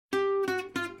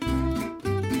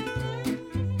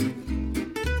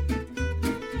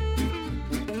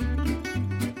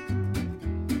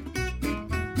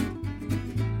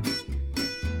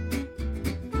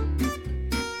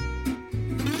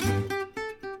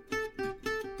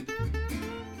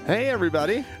Hey,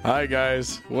 everybody. Hi,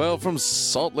 guys. Well, from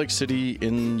Salt Lake City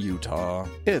in Utah,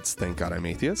 It's Thank God I'm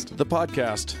Atheist. the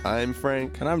podcast. I'm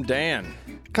Frank. And I'm Dan.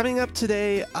 Coming up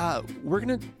today, we're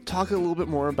going to talk a little bit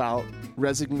more about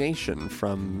resignation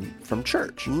from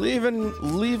church.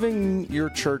 Leaving your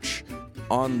church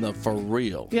on the for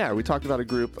real. Yeah, we talked about a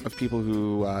group of people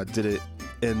who did it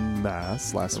en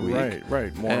masse last week.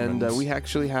 Right. Mormons. And we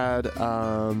actually had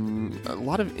a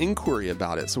lot of inquiry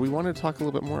about it, so we wanted to talk a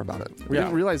little bit more about it. We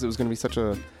didn't realize it was going to be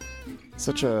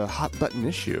such a hot button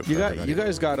issue. You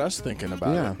guys got us thinking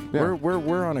about it. Yeah.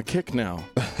 We're on a kick now.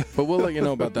 But we'll let you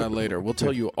know about that later. We'll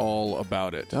tell you all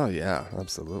about it. Oh yeah,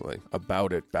 absolutely.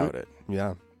 About it.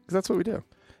 Yeah, because that's what we do.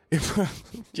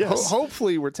 Yes.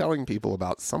 Hopefully, we're telling people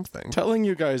about something. Telling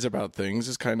you guys about things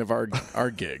is kind of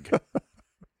our gig.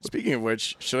 Speaking of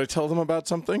which, should I tell them about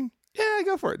something? Yeah,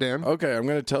 go for it, Dan. Okay, I'm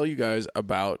going to tell you guys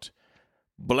about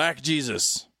Black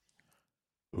Jesus.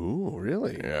 Ooh,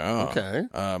 really? Yeah. Okay.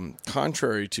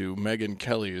 Contrary to Megyn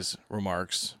Kelly's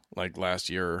remarks, like last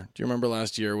year. Do you remember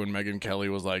last year when Megyn Kelly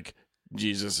was like,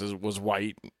 Jesus was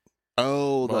white?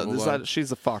 Oh, Blah, blah, blah. she's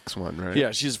the Fox one, right?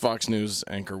 Yeah, she's a Fox News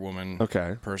anchor woman.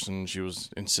 Okay. Person. She was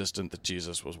insistent that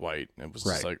Jesus was white. It was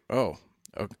just Right. like, oh,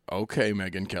 okay,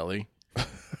 Megyn Kelly.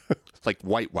 Like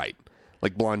white.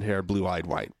 Like blonde hair, blue-eyed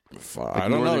white. I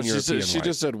don't know. Northern European She white.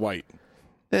 just said white.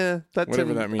 That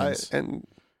Whatever that means. And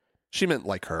she meant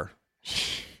like her.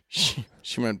 She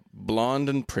meant blonde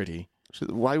and pretty.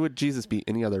 Why would Jesus be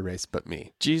any other race but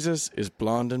me? Jesus is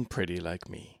blonde and pretty like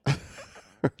me.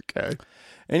 Okay.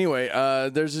 Anyway,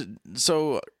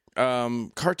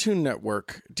 Cartoon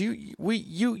Network.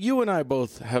 You and I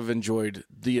both have enjoyed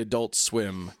the Adult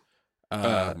Swim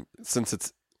Since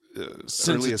it's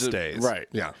since earliest it's days. right.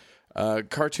 Yeah.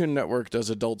 Cartoon Network does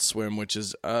Adult Swim, which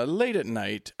is late at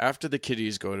night after the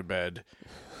kiddies go to bed.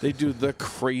 They do the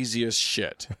craziest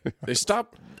shit. They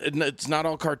stop. It's not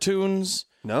all cartoons.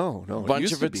 No. A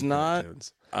bunch of it's not.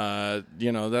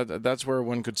 That's where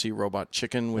one could see Robot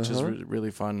Chicken, which is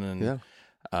really fun.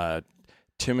 And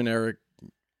Tim and Eric,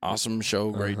 awesome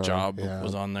show, great job,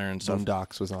 was on there and stuff.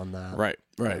 Boondocks was on that. Right.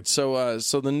 So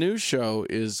the new show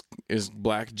is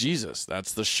Black Jesus.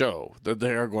 That's the show that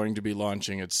they are going to be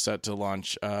launching. It's set to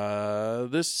launch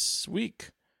this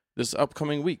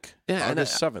upcoming week,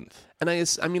 August 7th. And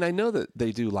I know that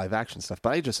they do live action stuff,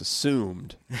 but I just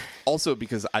assumed, also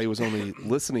because I was only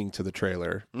listening to the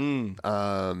trailer when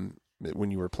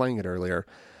you were playing it earlier,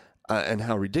 and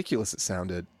how ridiculous it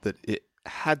sounded, that it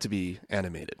had to be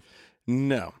animated.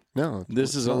 No,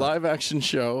 this is a live action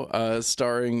show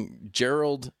starring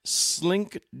Gerald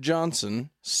Slink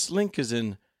Johnson. Slink is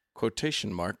in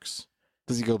quotation marks.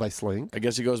 Does he go by Slink? I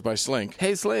guess he goes by Slink.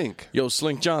 Hey, Slink. Yo,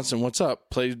 Slink Johnson, what's up?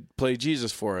 Play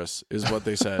Jesus for us, is what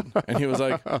they said. And he was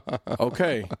like,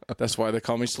 okay. That's why they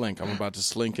call me Slink. I'm about to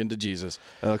slink into Jesus.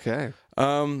 Okay.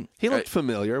 He looked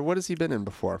familiar. What has he been in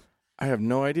before? I have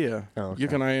no idea. Oh, okay. You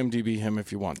can IMDb him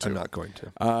if you want to. I'm not going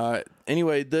to.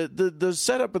 Anyway, the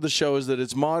setup of the show is that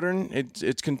it's modern,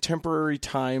 it's contemporary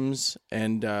times,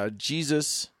 and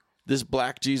Jesus, this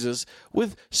Black Jesus,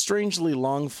 with strangely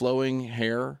long flowing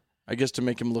hair, I guess to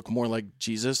make him look more like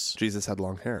Jesus. Jesus had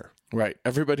long hair. Right.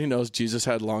 Everybody knows Jesus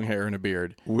had long hair and a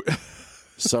beard.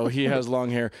 So he has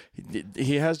long hair.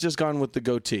 He has just gone with the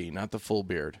goatee, not the full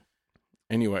beard.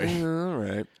 Anyway. All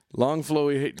right. Long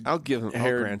flowy I'll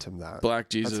grant him that. Black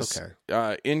Jesus. That's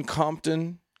okay. In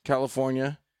Compton,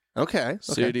 California. Okay.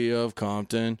 City of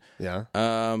Compton. Yeah.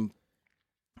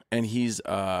 And he's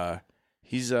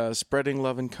spreading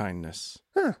love and kindness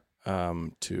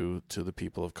to the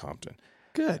people of Compton.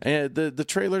 Good. And the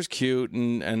trailer's cute,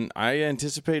 and I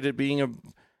anticipate it being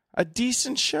a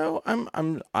decent show.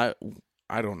 I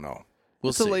don't know.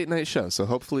 It's a late night show, so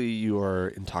hopefully you are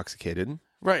intoxicated.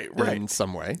 Right. In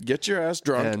some way. Get your ass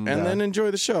drunk and then enjoy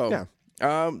the show.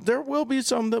 Yeah. There will be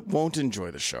some that won't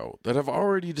enjoy the show, that have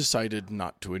already decided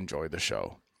not to enjoy the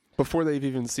show. Before they've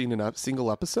even seen a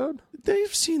single episode?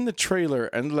 They've seen the trailer,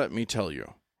 and let me tell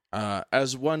you,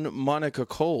 as one Monica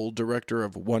Cole, director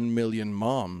of 1 Million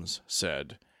Moms,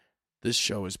 said, this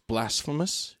show is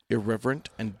blasphemous, irreverent,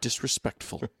 and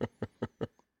disrespectful.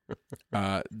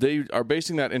 They are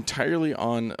basing that entirely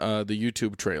on the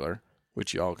YouTube trailer,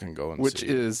 which y'all can go and see. Which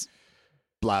is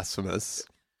blasphemous.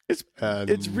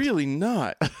 It's really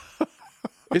not.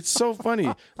 It's so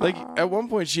funny. Like at one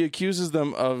point, she accuses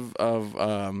them of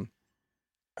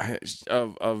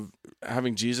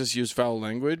having Jesus use foul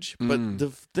language. But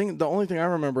the only thing I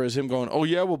remember is him going, "Oh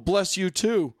yeah, well bless you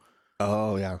too."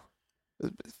 Oh yeah.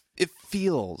 It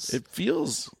feels. It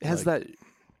has like that.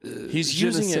 He's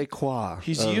using it.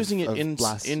 He's using it in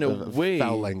a way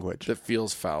foul language that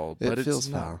feels foul, but it feels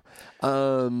not.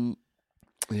 foul.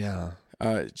 Yeah.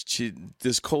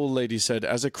 This Cole lady said,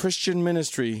 as a Christian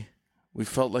ministry, we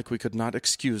felt like we could not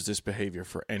excuse this behavior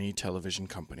for any television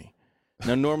company.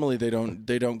 Now, normally they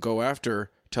don't go after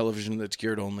television that's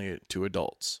geared only to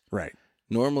adults. Right.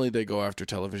 Normally they go after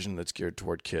television that's geared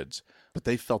toward kids. But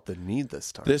they felt the need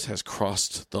this time. This has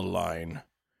crossed the line.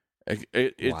 Wow.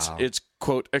 It's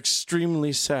quote,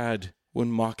 extremely sad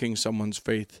when mocking someone's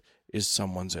faith is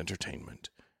someone's entertainment.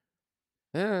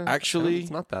 Yeah. Actually, it's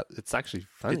not that. It's actually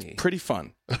funny. It's pretty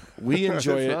fun. We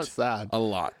enjoy it's it not sad. a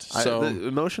lot. So the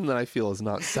emotion that I feel is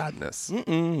not sadness.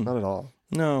 Not at all.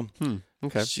 no.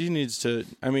 Okay. She needs to,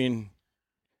 I mean,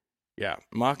 yeah,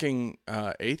 mocking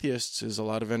atheists is a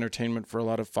lot of entertainment for a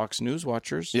lot of Fox News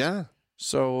watchers. Yeah.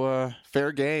 So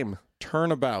Fair game.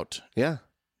 turnabout, Yeah.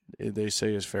 they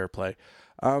say, is fair play.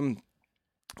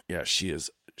 Yeah, she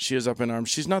is up in arms.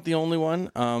 She's not the only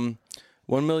one.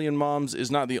 1 Million Moms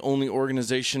is not the only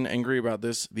organization angry about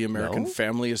this. The American No?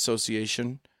 Family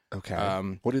Association. Okay.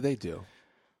 What do?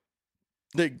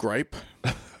 They gripe.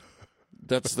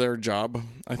 That's their job.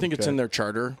 I think it's Okay. in their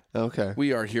charter. Okay.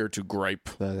 We are here to gripe.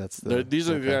 These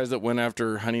are the guys that went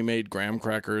after Honey Maid graham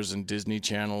crackers and Disney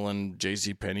Channel and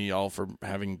JCPenney, all for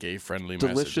having gay-friendly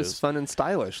delicious, messages. fun, and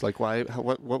stylish. Like, why?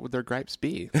 What would their gripes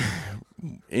be?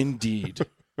 Indeed.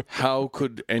 How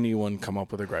could anyone come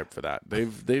up with a gripe for that?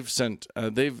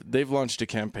 They've launched a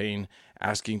campaign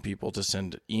asking people to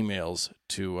send emails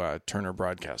to Turner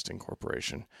Broadcasting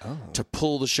Corporation to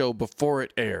pull the show before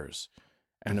it airs.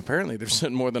 And apparently they've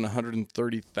sent more than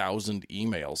 130,000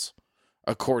 emails,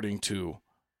 according to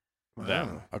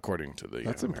them. According to the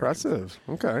That's American. impressive.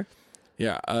 Okay.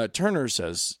 Yeah. Turner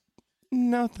says,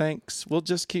 no thanks. We'll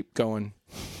just keep going.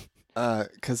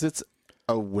 Because it's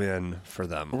a win for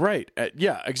them. Right.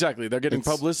 Yeah, exactly. They're getting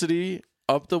publicity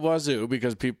up the wazoo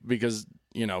because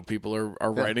people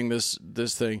are writing this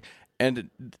thing.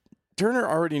 And Turner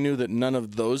already knew that none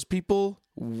of those people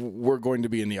were going to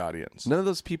be in the audience. None of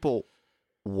those people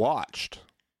watched.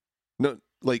 None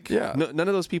of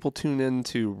those people tune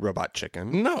into Robot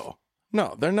Chicken No,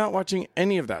 they're not watching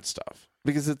any of that stuff.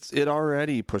 because it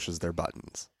already pushes their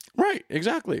buttons. Right,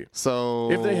 exactly.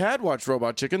 So If they had watched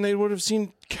Robot Chicken, they would have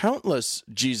seen countless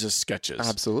Jesus sketches.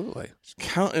 absolutely.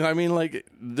 I mean, like,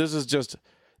 this is just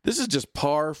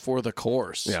par for the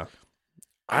course. Yeah.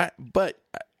 But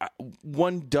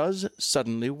one does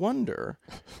suddenly wonder,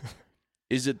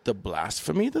 is it the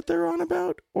blasphemy that they're on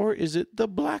about, or is it the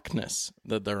blackness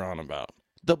that they're on about?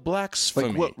 The blasphemy.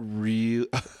 Like what real?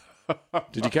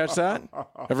 Did you catch that,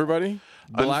 everybody?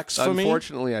 Blasphemy?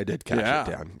 Unfortunately, I did catch Yeah, it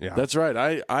down. Yeah. that's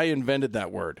right. I invented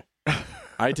that word.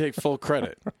 I take full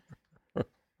credit.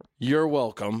 You're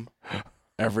welcome,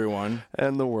 everyone.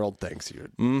 And the world thanks you.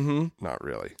 Mm-hmm. Not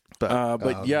really.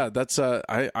 But yeah, that's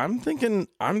I'm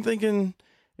thinking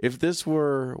if this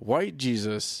were white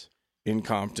Jesus in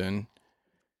Compton,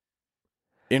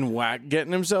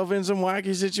 getting himself in some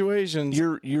wacky situations,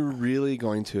 You're really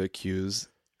going to accuse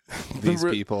these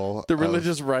people the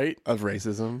religious right. of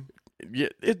racism? Yeah,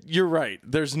 you're right.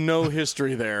 There's no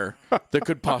history there that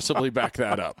could possibly back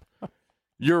that up.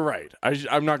 You're right.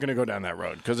 I'm not going to go down that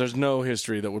road because there's no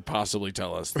history that would possibly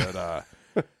tell us that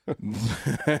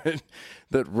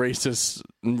that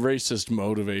racist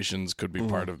motivations could be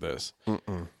part of this.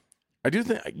 Mm-mm. I do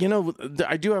think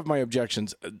I do have my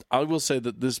objections. I will say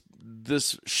that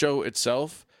this show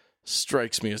itself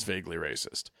strikes me as vaguely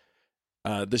racist.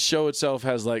 The show itself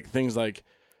has things like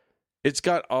it's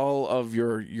got all of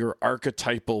your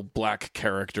archetypal black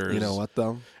characters. You know what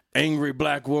though? Angry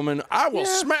black woman. I will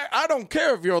smack. I don't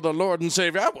care if you're the Lord and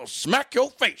Savior. I will smack your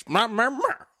face.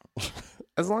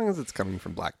 As long as it's coming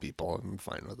from black people, I'm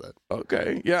fine with it.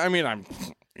 Okay. Yeah. I mean, I'm.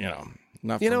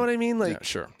 Not. You know what I mean? Like, yeah,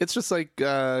 sure. It's just like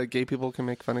gay people can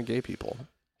make fun of gay people.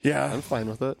 Yeah. I'm fine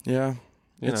with it. Yeah.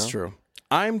 It's know. true.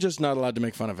 I'm just not allowed to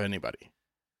make fun of anybody.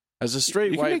 As a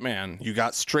straight white man. You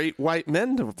got straight white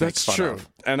men to make That's fun true. of.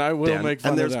 And I will Dan. make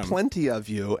fun and of there's them. plenty of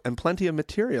you and plenty of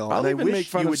material. I'll and I even make wish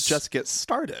fun you of would just get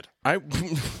started. I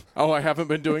haven't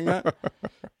been doing that?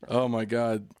 Oh my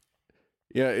God.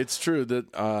 Yeah, it's true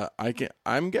that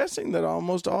I'm guessing that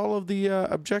almost all of the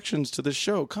objections to this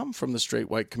show come from the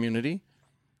straight white community.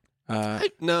 I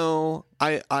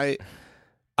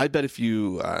bet if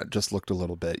you just looked a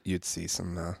little bit, you'd see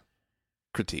some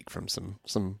critique from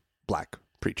some black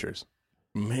preachers.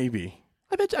 Maybe.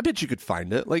 I bet you could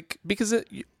find it. Like, because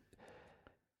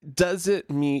does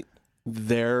it meet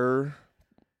their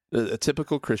a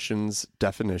typical Christian's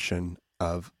definition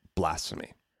of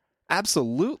blasphemy?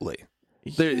 Absolutely.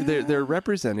 They're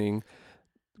representing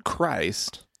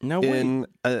Christ No, in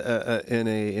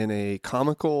a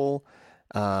comical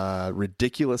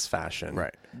ridiculous fashion.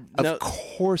 Right. Of Now,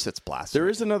 course it's blasphemy. there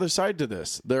is another side to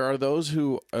this. There are those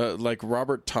who, like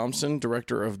Robert Thompson,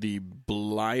 director of the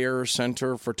Bleier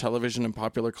Center for Television and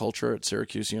Popular Culture at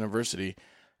Syracuse University.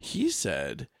 He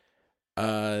said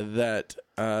that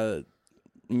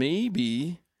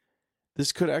maybe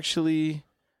this could actually...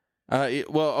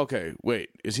 okay, wait.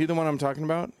 Is he the one I'm talking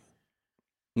about?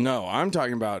 No, I'm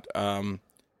talking about...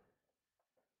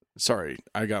 sorry,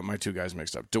 I got my two guys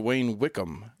mixed up. Dwayne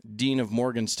Wickham, Dean of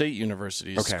Morgan State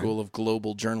University's School of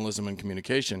Global Journalism and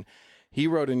Communication. He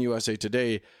wrote in USA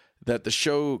Today that the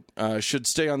show should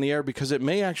stay on the air because it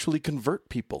may actually convert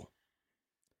people.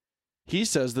 He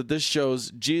says that this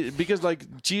shows... because,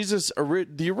 like, Jesus,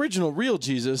 the original real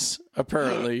Jesus,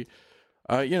 apparently,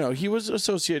 he was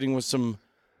associating with some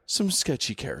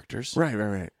sketchy characters.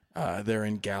 Right. There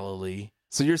in Galilee.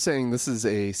 So you're saying this is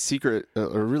a secret,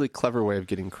 a really clever way of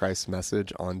getting Christ's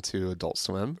message onto Adult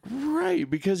Swim? Right,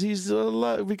 because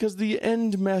because the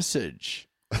end message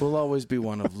will always be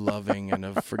one of loving and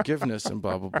of forgiveness and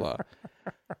blah blah blah.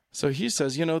 So he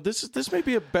says, this may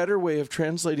be a better way of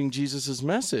translating Jesus's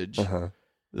message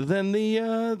than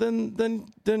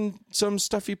than some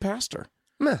stuffy pastor.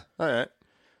 Meh. All right.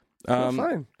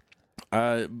 Fine.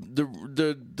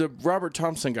 The Robert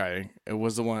Thompson guy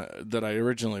was the one that I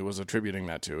originally was attributing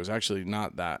that to. It was actually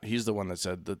not that. He's the one that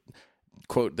said that,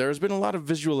 quote, there has been a lot of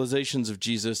visualizations of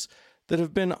Jesus that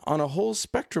have been on a whole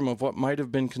spectrum of what might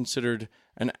have been considered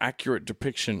an accurate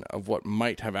depiction of what he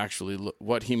might have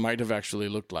actually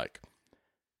looked like.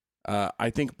 I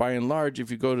think by and large,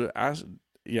 if you go to ask,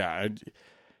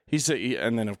 he said,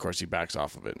 and then of course he backs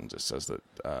off of it and just says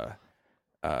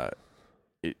that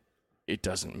it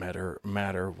doesn't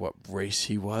matter what race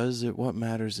he was. What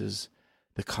matters is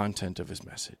the content of his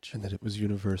message. And that it was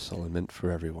universal and meant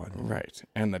for everyone. Right.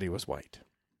 And that he was white.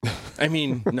 I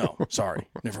mean, no, sorry.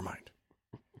 Never mind.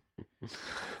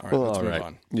 All right, let's move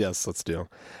on. Yes, let's do.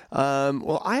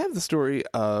 Well, I have the story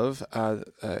of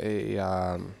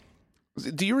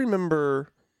do you remember,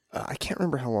 I can't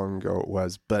remember how long ago it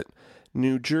was, but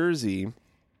New Jersey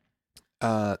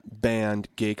banned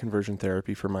gay conversion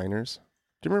therapy for minors.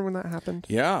 Do you remember when that happened?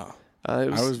 Yeah. I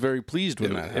was very pleased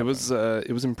when that happened.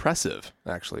 It was impressive,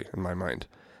 actually, in my mind.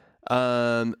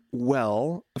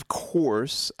 Well, of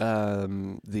course,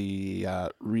 the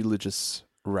religious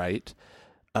right,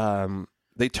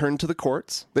 they turn to the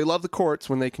courts. They love the courts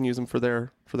when they can use them for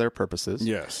their purposes.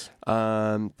 Yes.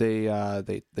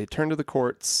 They turned to the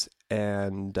courts,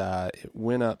 and it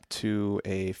went up to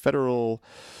a federal...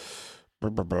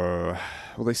 Well,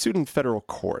 they sued in federal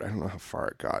court. I don't know how far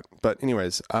it got. But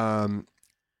anyways,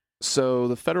 so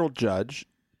the federal judge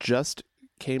just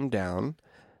came down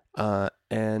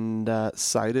and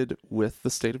sided with the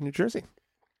state of New Jersey.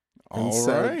 And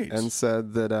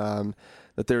said that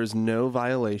that there is no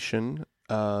violation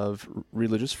of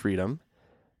religious freedom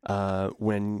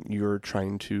when you're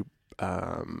trying to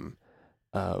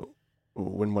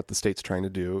when what the state's trying to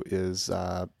do is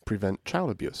prevent child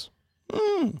abuse.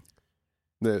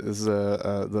 This is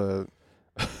the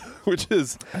which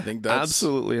is, I think that's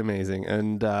absolutely amazing.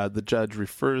 And the judge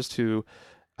refers to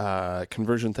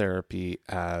conversion therapy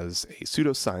as a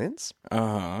pseudoscience.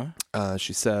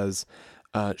 She says,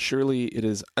 surely it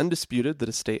is undisputed that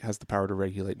a state has the power to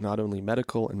regulate not only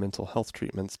medical and mental health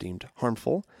treatments deemed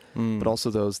harmful, but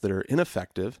also those that are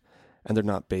ineffective, and they're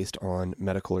not based on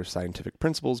medical or scientific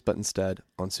principles, but instead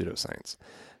on pseudoscience.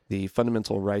 The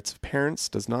fundamental rights of parents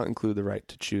does not include the right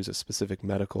to choose a specific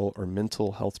medical or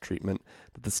mental health treatment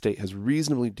that the state has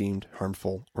reasonably deemed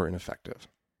harmful or ineffective.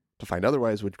 To find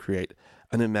otherwise would create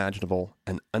unimaginable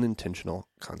and unintentional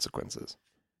consequences.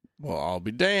 Well, I'll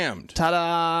be damned.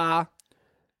 Ta-da!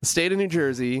 The state of New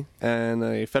Jersey and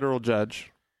a federal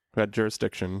judge who had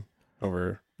jurisdiction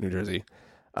over New Jersey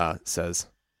says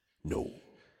no.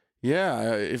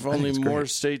 Yeah, if only more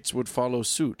states would follow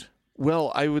suit.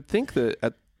 Well, I would think that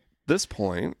at this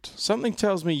point... Something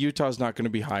tells me Utah's not going to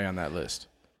be high on that list.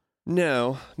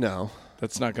 No.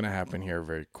 That's not going to happen here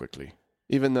very quickly.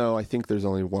 Even though I think there's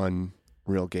only one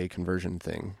real gay conversion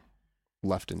thing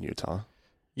left in Utah.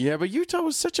 Yeah, but Utah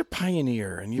was such a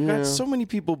pioneer, and you've got so many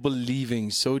people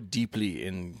believing so deeply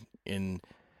in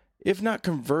if not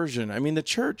conversion. I mean, the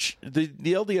church, the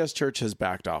LDS church has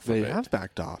backed off of it. They have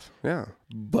backed off, yeah.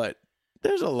 But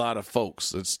there's a lot of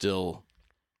folks that still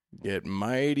get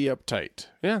mighty uptight.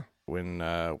 Yeah. When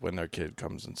their kid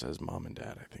comes and says, "Mom and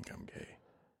Dad, I think I'm gay."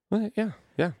 Well,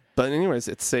 yeah. But anyways,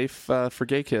 it's safe for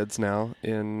gay kids now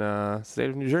in the state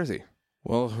of New Jersey.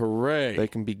 Well, hooray. They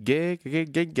can be gay. They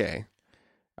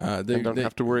don't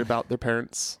have to worry about their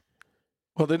parents.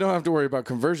 Well, they don't have to worry about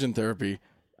conversion therapy.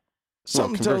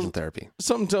 conversion therapy.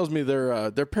 Something tells me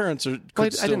their parents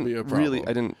could still be a problem.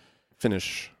 I didn't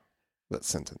finish that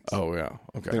sentence. Oh yeah,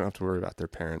 okay. They don't have to worry about their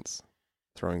parents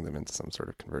throwing them into some sort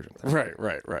of conversion therapy.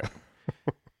 Right.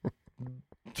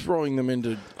 Throwing them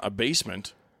into a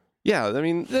basement. Yeah, I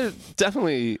mean, they're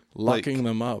definitely locking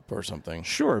them up or something.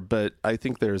 Sure, but I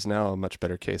think there's now a much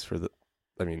better case for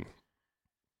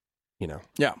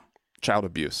yeah, child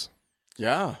abuse.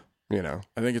 Yeah, I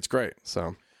think it's great.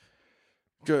 So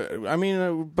good. I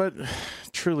mean, but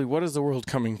truly, what is the world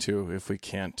coming to if we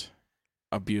can't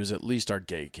abuse at least our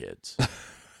gay kids?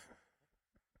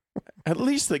 At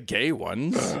least the gay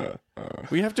ones.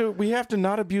 We have to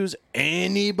not abuse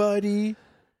anybody.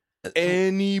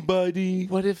 Anybody.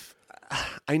 What if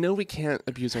I know we can't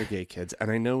abuse our gay kids, and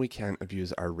I know we can't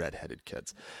abuse our redheaded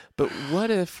kids, but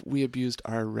what if we abused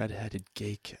our redheaded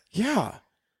gay kids? Yeah,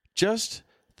 just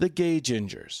the gay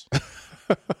gingers.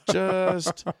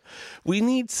 We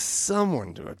need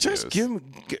someone to abuse. Just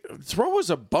throw us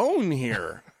a bone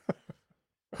here.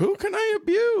 Who can I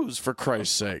abuse, for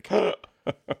Christ's sake?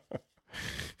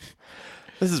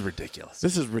 This is ridiculous.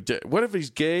 What if he's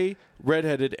gay,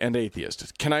 redheaded, and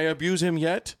atheist? Can I abuse him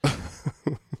yet?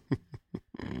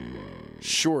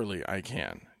 Surely I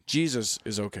can. Jesus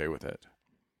is okay with it.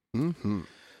 Mm-hmm.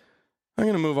 I'm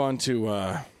going to move on to...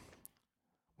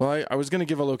 I was going to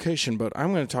give a location, but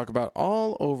I'm going to talk about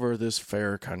all over this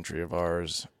fair country of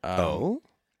ours.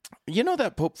 You know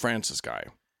that Pope Francis guy?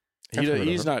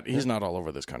 He's not all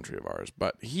over this country of ours,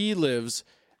 but he lives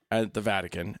at the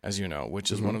Vatican, as you know,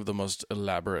 which is one of the most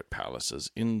elaborate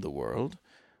palaces in the world.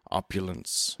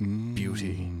 Opulence,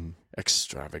 beauty,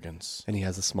 extravagance. And he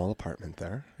has a small apartment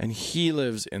there. And he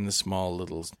lives in the small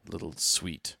little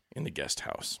suite in the guest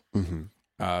house.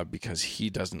 Mm-hmm. Because he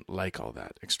doesn't like all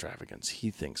that extravagance.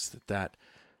 He thinks that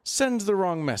sends the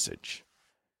wrong message.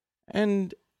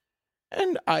 And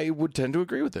I would tend to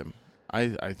agree with him.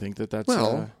 I think that's...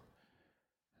 the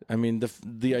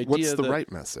idea... What's the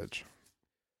right message?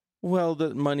 Well,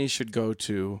 that money should go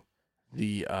to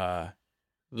the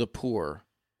poor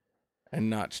and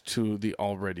not to the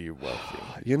already wealthy.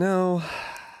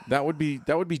 That would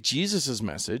be Jesus's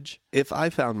message. If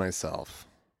I found myself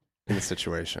in a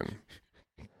situation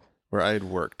where I had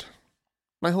worked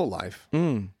my whole life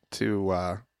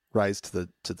to rise to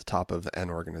the top of an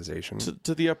organization,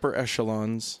 to the upper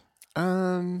echelons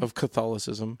of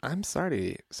Catholicism. I'm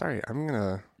sorry. I'm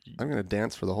gonna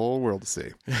dance for the whole world to see.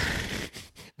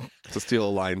 To steal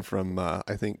a line from,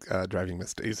 I think, Driving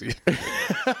Miss Daisy.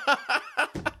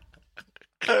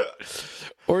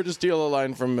 Or to steal a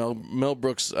line from Mel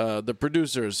Brooks, the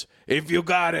producers. If you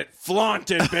got it, flaunt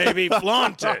it, baby,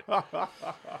 flaunt it.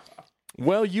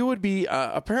 Well, you would be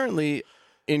apparently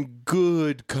in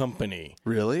good company.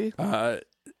 Really?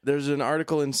 There's an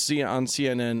article on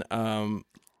CNN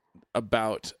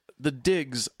about the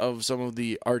digs of some of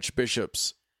the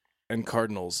archbishops and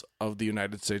cardinals of the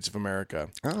United States of America.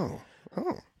 Oh.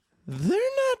 They're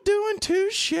not doing too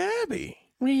shabby.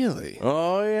 Really?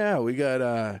 Oh, yeah. We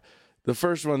got the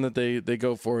first one that they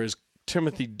go for is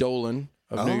Timothy Dolan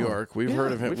of New York. We've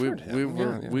heard of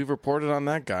him. We've reported on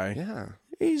that guy. Yeah.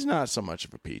 He's not so much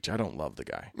of a peach. I don't love the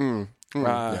guy.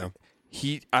 Yeah.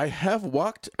 I have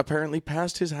walked apparently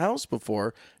past his house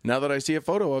before. Now that I see a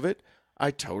photo of it,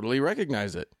 I totally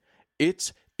recognize it.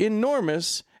 It's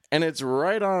enormous, and it's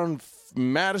right on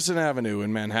Madison Avenue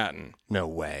in Manhattan. No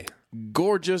way.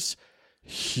 Gorgeous,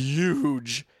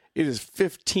 huge. It is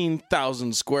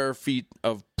 15,000 square feet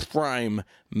of prime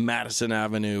Madison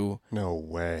Avenue. No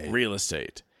way. Real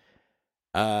estate.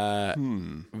 Valued.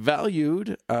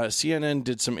 CNN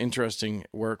did some interesting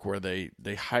work where they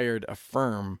hired a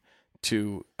firm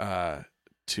to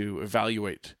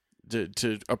evaluate,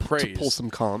 to appraise, to pull some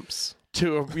comps.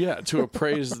 To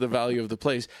appraise the value of the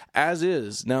place as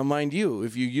is. Now, mind you,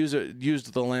 if you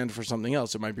used the land for something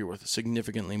else, it might be worth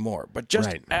significantly more. But just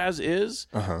as is,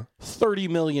 $30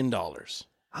 million.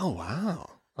 Oh wow!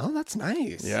 Oh, that's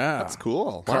nice. Yeah, that's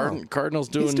cool. Cardinal's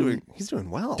he's doing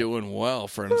well. Doing well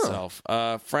for himself.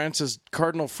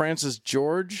 Cardinal Francis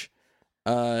George.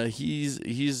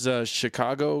 He's a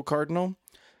Chicago Cardinal.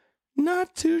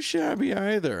 Not too shabby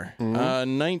either.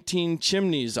 19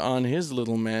 chimneys on his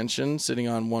little mansion, sitting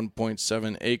on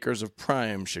 1.7 acres of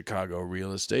prime Chicago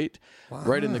real estate,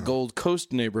 right in the Gold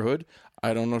Coast neighborhood.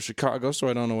 I don't know Chicago, so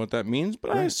I don't know what that means,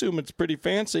 but I assume it's pretty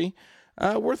fancy.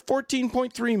 Worth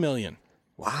 $14.3 million.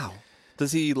 Wow.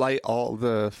 Does he light all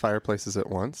the fireplaces at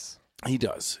once? He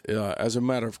does, as a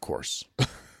matter of course.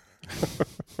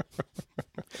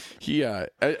 He at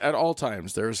all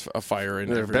times there's a fire in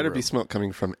there every better room. Be smoke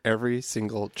coming from every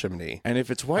single chimney. And if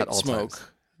it's white smoke, times.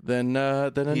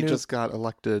 then he just got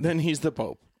elected. Then he's the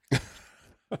Pope.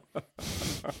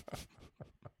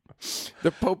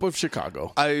 The Pope of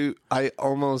Chicago. I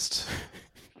almost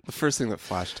the first thing that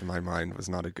flashed to my mind was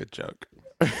not a good joke.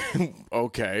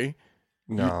 Okay.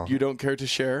 No. You don't care to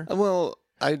share? Well,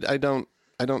 I don't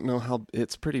know how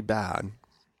it's pretty bad.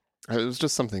 It was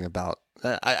just something about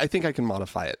I think I can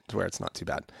modify it to where it's not too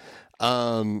bad.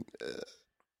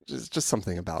 Just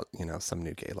something about, some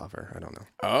new gay lover. I don't know.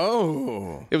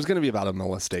 Oh. It was going to be about a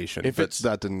molestation, but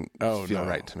that didn't feel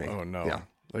right to me. Oh no. Yeah.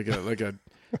 Like if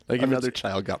Another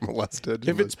child got molested.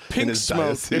 If it's in pink his smoke,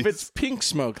 diocese. if it's pink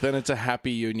smoke, then it's a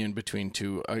happy union between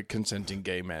two consenting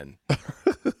gay men.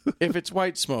 If it's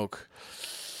white smoke,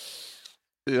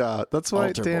 yeah, that's why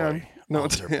altar Dan. boy. No,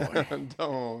 Altar boy.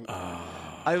 don't.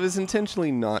 I was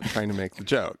intentionally not trying to make the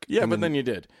joke. Yeah, And but then you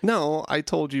did. No, I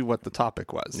told you what the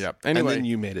topic was. Yep. And Anyway. then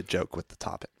you made a joke with the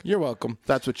topic. You're welcome.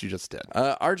 That's what you just did.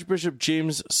 Archbishop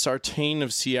James Sartain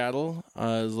of Seattle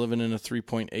is living in a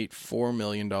 $3.84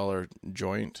 million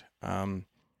joint.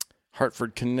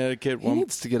 Hartford, Connecticut. He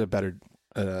needs to get a better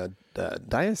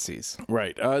diocese.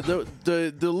 Right.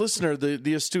 The listener,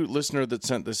 the astute listener that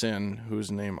sent this in,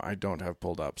 whose name I don't have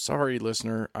pulled up. Sorry,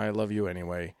 listener. I love you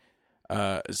anyway.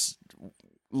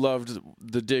 Loved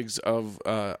the digs of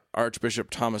Archbishop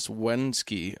Thomas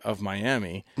Wensky of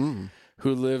Miami,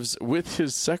 who lives with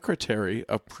his secretary,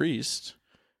 a priest.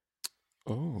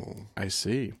 Oh, I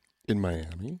see. in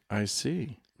Miami? I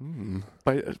see.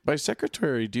 By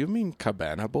secretary, do you mean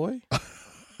cabana boy?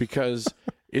 Because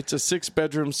it's a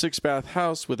 6-bedroom, 6-bath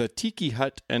house with a tiki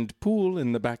hut and pool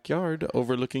in the backyard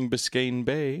overlooking Biscayne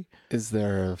Bay. Is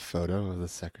there a photo of the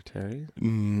secretary?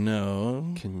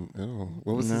 No.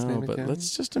 What was his name but again?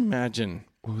 let's just imagine.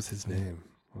 What was his name?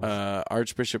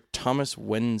 Archbishop Thomas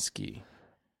Wensky.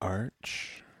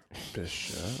 Archbishop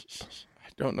I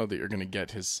don't know that you're going to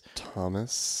get his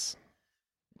Thomas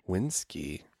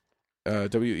Wensky.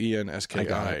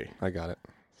 Wenski. I got it.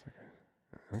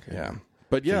 Okay. Yeah.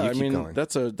 But yeah, you I keep mean going.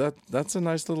 that's a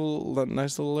nice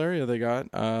little area they got.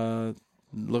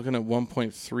 Looking at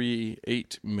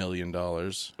 $1.38 million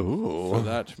Ooh. for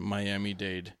that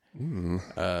Miami-Dade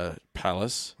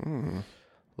palace.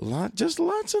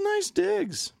 Lots of nice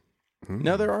digs.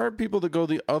 Now there are people that go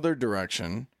the other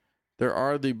direction. There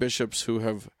are the bishops who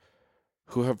have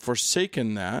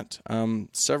forsaken that.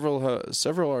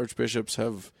 Several archbishops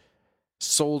have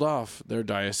sold off their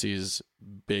diocese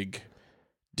big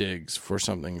digs for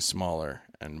something smaller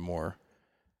and more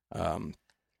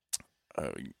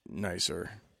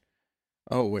nicer.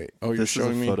 Oh wait! Oh, you're This is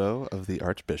showing a me photo of the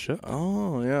Archbishop.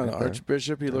 Oh yeah, the Okay.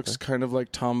 archbishop. He looks kind of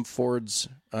like Tom Ford's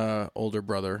older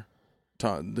brother,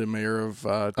 the mayor of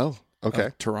Okay.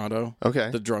 Toronto, Okay.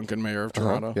 the drunken mayor of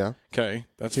Toronto. Yeah. Okay,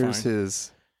 that's Here's fine.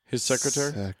 his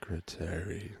Secretary.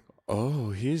 Secretary.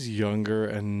 Oh, he's younger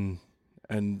and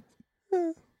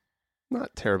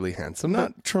Not terribly handsome.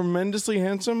 not tremendously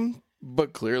handsome,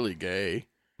 but clearly gay.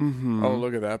 Mm-hmm. Oh,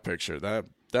 look at that picture.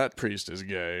 That priest is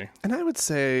gay. And I would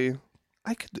say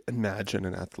I could imagine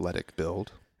an athletic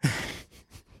build.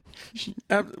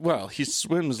 Well, he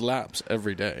swims laps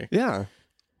every day. Yeah.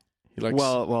 He likes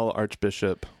Well,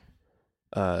 Archbishop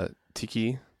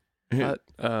Tiki Hut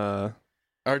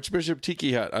Archbishop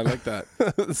Tiki Hut. I like that.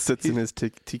 sits in his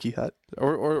tiki hut.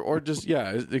 or just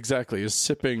exactly, is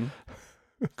sipping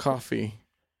coffee,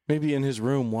 maybe in his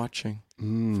room watching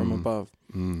from above.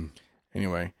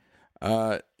 Anyway,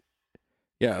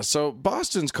 so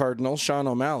Boston's Cardinal Sean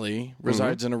O'Malley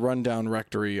resides in a rundown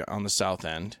rectory on the South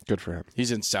End. Good for him.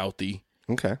 He's in Southie.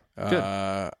 Okay.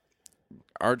 Good.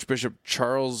 Archbishop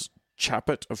Charles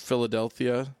Chaput of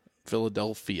Philadelphia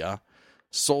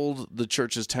sold the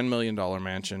church's $10 million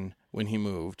mansion when he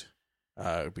moved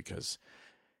because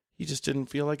he just didn't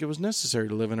feel like it was necessary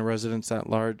to live in a residence that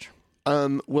large.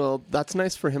 Well, that's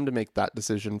nice for him to make that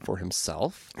decision for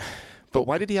himself. But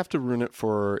why did he have to ruin it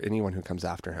for anyone who comes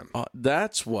after him?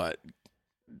 That's what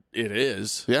it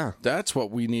is. Yeah. That's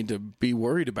what we need to be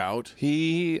worried about.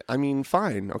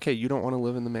 Fine. Okay, you don't want to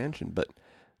live in the mansion, but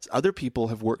other people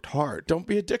have worked hard. Don't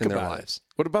be a dick in their about lives. it.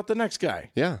 What about the next guy?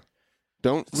 Yeah.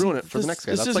 Don't ruin it for this- the next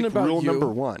guy. this That's isn't like about rule you. number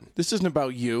 1. This isn't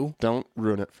about you. Don't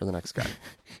ruin it for the next guy.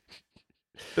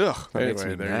 Ugh, that makes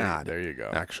me there mad. there you go.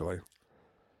 Actually.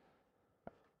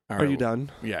 All Are right, you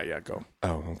done? Yeah, go.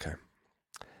 Oh, okay.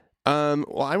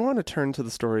 Well, I want to turn to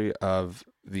the story of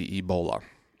the Ebola.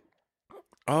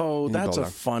 Oh, that's a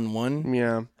Ebola. fun one.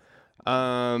 Yeah.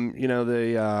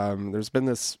 There's been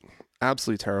this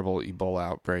absolutely terrible Ebola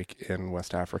outbreak in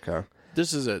West Africa.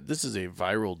 This is a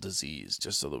viral disease,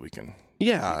 just so that we can.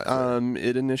 Yeah.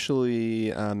 It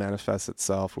initially manifests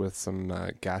itself with some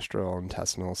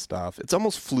gastrointestinal stuff. It's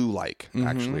almost flu-like,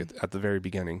 actually, at the very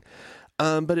beginning.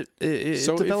 But it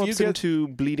So if you develops get- into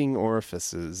bleeding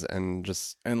orifices and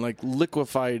just And like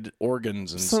liquefied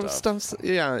organs and some stuff. stuff.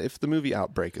 Yeah, if the movie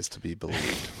Outbreak is to be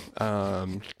believed,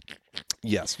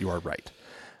 yes, you are right.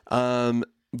 But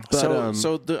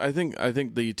I think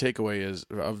the takeaway is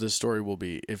of this story will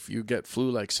be if you get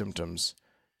flu-like symptoms,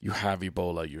 you have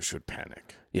Ebola, you should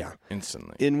panic yeah,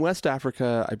 instantly. in West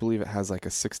Africa, I believe it has like a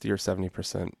 60 or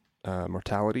 70%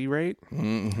 mortality rate,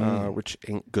 which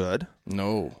ain't good.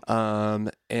 No.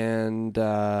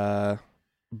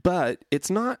 But it's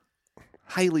not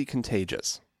highly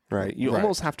contagious, right? You Right.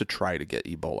 almost have to try to get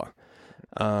Ebola.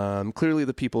 Clearly,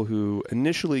 the people who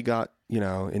initially got,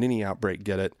 in any outbreak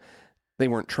get it, they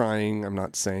weren't trying. I'm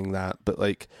not saying that, but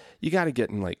like you got to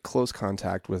get in like close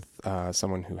contact with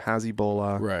someone who has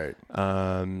Ebola. Right.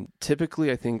 Typically,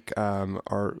 I think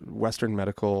our Western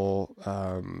medical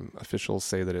officials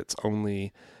say that it's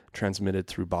only transmitted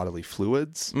through bodily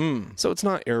fluids. So it's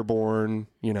not airborne.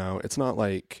 It's not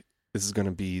like this is going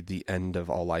to be the end of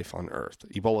all life on Earth.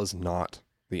 Ebola is not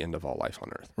the end of all life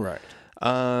on Earth. Right.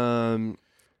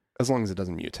 As long as it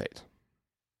doesn't mutate.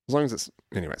 As long as it's,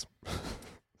 anyways.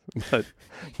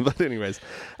 but anyways,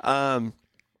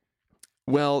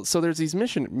 well, so there's these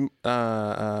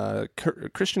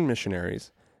Christian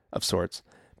missionaries of sorts,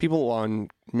 people on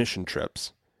mission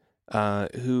trips,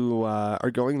 who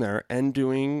are going there and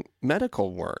doing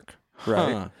medical work,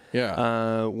 right? Huh.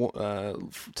 Yeah.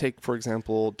 Take, for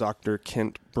example, Dr.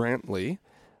 Kent Brantley.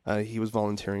 He was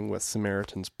volunteering with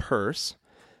Samaritan's Purse.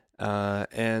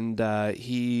 And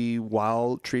he,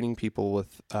 while treating people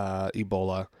with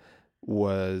Ebola,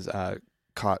 was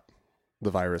caught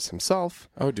the virus himself.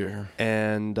 Oh, dear.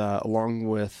 And along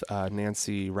with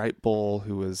Nancy Wright-Bull,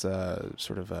 who was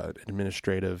sort of an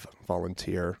administrative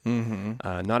volunteer,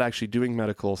 not actually doing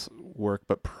medical work,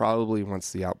 but probably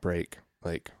once the outbreak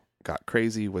got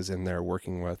crazy, was in there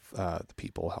working with the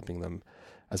people, helping them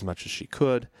as much as she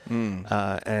could.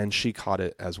 And she caught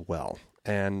it as well.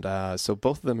 And so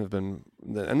both of them have been,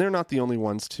 and they're not the only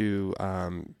ones to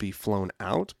be flown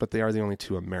out, but they are the only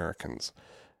two Americans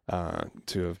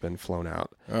to have been flown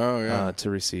out to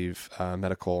receive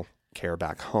medical care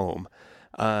back home.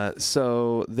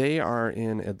 So they are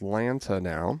in Atlanta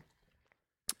now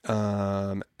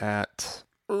at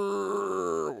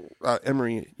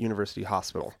Emory University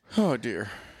Hospital. Oh,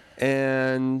 dear.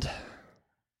 And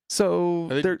so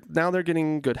they're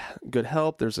getting good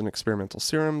help. There's an experimental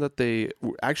serum that they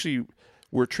actually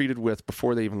were treated with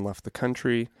before they even left the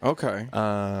country. Okay.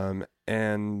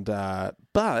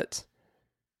 But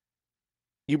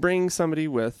you bring somebody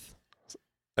with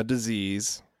a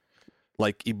disease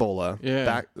like Ebola,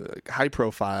 back high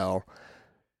profile,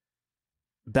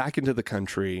 back into the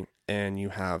country, and you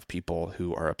have people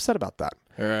who are upset about that.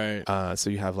 Right. So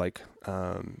you have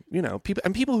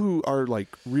people who are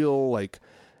real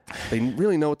they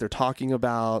really know what they're talking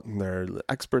about, and they're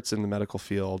experts in the medical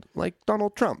field, like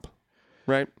Donald Trump,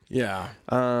 right? Yeah.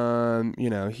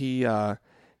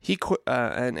 He quit,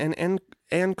 and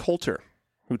Ann Coulter,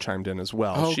 who chimed in as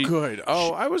well. Oh, good.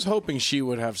 Oh, I was hoping she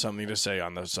would have something to say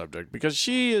on the subject because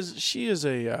she's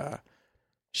a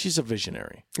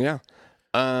visionary. Yeah.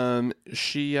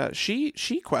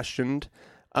 She questioned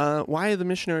why the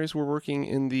missionaries were working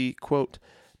in the quote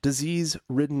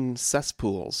disease-ridden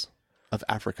cesspools of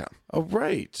Africa. Oh,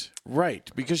 right.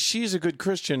 Because she's a good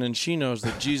Christian and she knows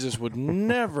that Jesus would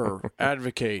never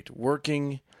advocate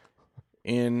working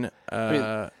in.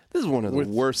 This is one of the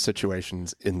worst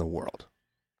situations in the world.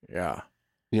 Yeah.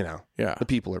 The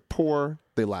people are poor,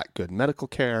 they lack good medical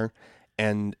care,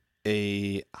 and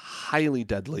a highly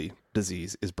deadly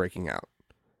disease is breaking out.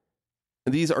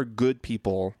 These are good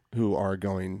people who are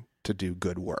going to do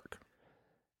good work.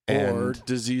 Or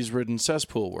disease-ridden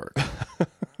cesspool work.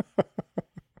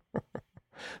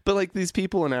 But these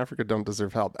people in Africa don't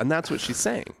deserve help. And that's what she's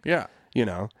saying. Yeah.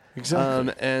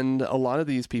 Exactly. And a lot of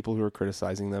these people who are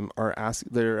criticizing them are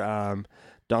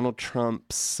Donald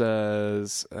Trump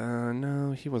says,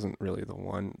 no, he wasn't really the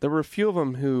one. There were a few of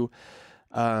them who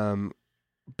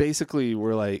basically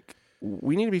were like,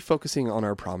 we need to be focusing on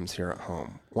our problems here at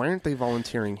home. Why aren't they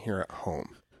volunteering here at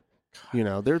home?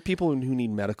 There are people who need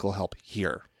medical help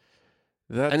here.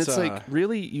 And it's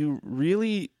really,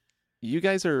 you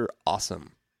guys are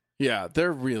awesome. Yeah,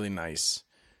 they're really nice.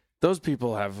 Those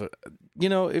people have,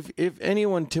 if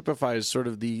anyone typifies sort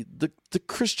of the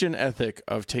Christian ethic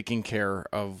of taking care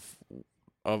of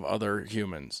other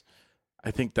humans,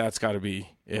 I think that's got to be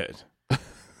it.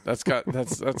 That's got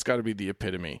to be the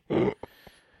epitome.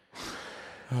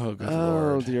 Oh, good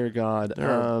Lord. Oh, dear God.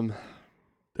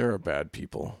 There are bad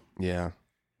people. Yeah.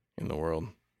 In the world.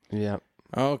 Yeah.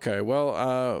 Okay, well,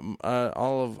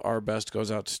 all of our best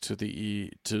goes out to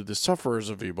the sufferers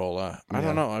of Ebola. I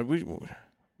don't know.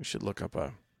 We should look up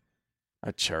a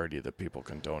charity that people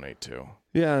can donate to.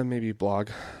 Yeah, maybe blog.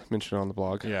 Mention it on the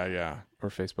blog. Yeah. Or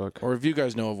Facebook. Or if you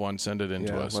guys know of one, send it in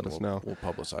to us. Let us know. We'll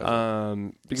publicize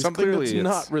it. Because Something clearly that's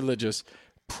not religious,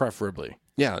 preferably.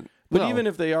 Yeah. But even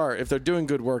if they're doing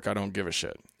good work, I don't give a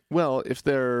shit. Well, if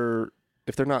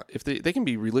they can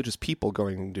be religious people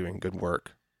going and doing good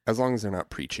work, as long as they're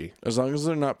not preachy. As long as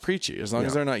they're not preachy, as long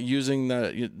as they're not using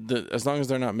as long as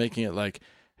they're not making it like,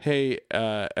 hey,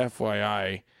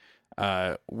 FYI,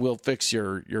 we'll fix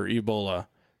your Ebola,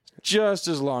 just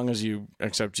as long as you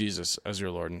accept Jesus as your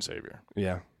Lord and Savior.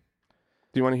 Yeah.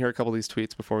 Do you want to hear a couple of these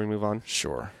tweets before we move on?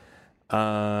 Sure.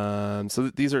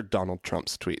 So these are Donald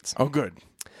Trump's tweets. Oh, good.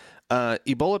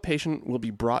 Ebola patient will be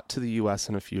brought to the U.S.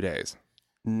 in a few days.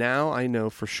 Now I know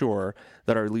for sure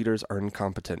that our leaders are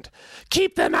incompetent.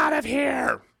 Keep them out of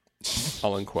here!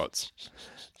 All in quotes.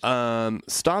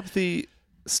 This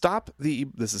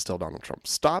is still Donald Trump.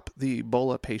 Stop the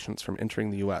Ebola patients from entering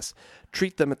the U.S.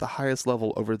 Treat them at the highest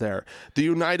level over there. The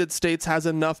United States has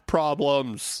enough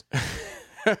problems.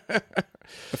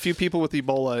 A few people with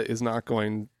Ebola is not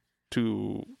going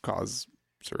to cause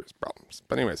serious problems.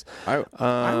 But anyways,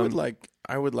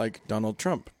 I would like Donald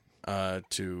Trump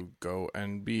to go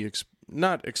and be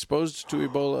not exposed to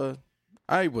Ebola.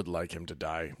 I would like him to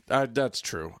die. That's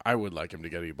true. I would like him to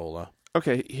get Ebola.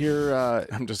 Okay, here...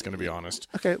 I'm just going to be honest.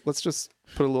 Okay, let's just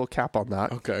put a little cap on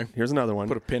that. Okay. Here's another one.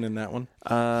 Put a pin in that one.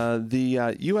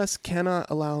 The U.S. cannot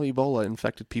allow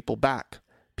Ebola-infected people back.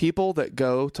 People that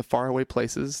go to faraway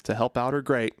places to help out are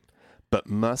great, but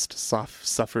must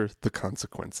suffer the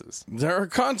consequences. There are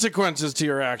consequences to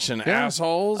your action,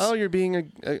 assholes. Oh, you're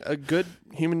being a good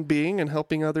human being and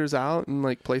helping others out in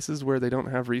like places where they don't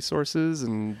have resources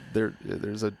and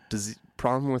there's a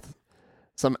problem with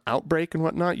some outbreak and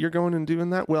whatnot. You're going and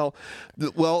doing that. Well,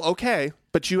 okay,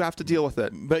 but you have to deal with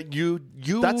it. But you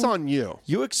that's on you.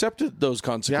 You accepted those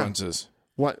consequences. Yeah.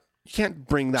 What? You can't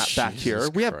bring that back here.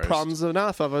 We have problems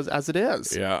enough of us as it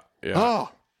is. Yeah. Oh.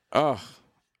 All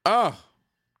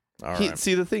right.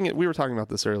 See, the thing, we were talking about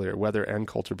this earlier, whether Ann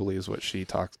Coulter believes what she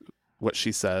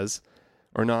says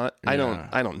or not. Yeah.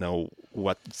 I don't know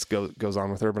what goes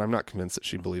on with her, but I'm not convinced that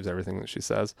she believes everything that she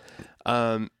says.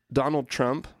 Donald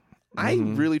Trump, I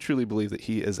really truly believe that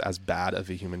he is as bad of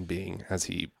a human being as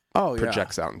he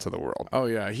projects out into the world. Oh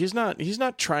yeah, he's not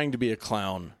trying to be a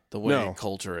clown the way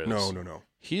Coulter is. No.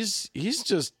 He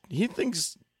just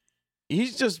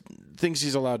thinks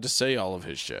he's allowed to say all of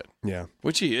his shit. Yeah.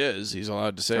 Which he is. He's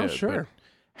allowed to say it. Sure. But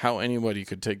how anybody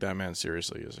could take that man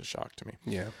seriously is a shock to me.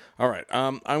 Yeah. All right.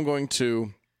 I'm going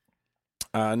to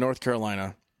North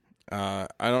Carolina. I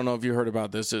don't know if you heard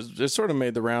about this. It sort of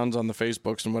made the rounds on the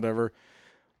Facebooks and whatever.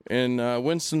 In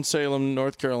Winston-Salem,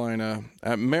 North Carolina,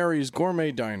 at Mary's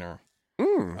Gourmet Diner.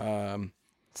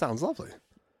 Sounds lovely.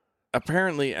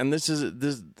 Apparently, and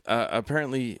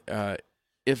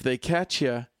if they catch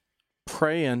you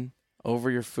praying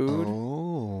over your food,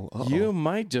 you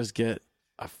might just get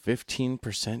a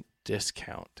 15%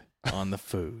 discount on the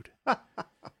food.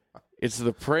 It's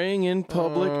the praying in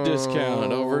public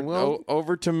discount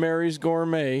over to Mary's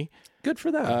Gourmet. Good for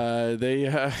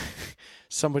them.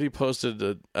 Somebody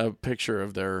posted a picture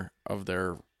of their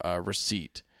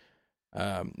receipt.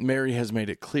 Mary has made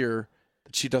it clear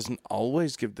that she doesn't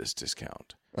always give this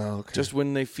discount. Okay. Just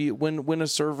when they feel when a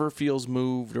server feels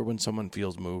moved or when someone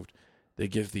feels moved, they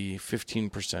give the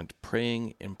 15%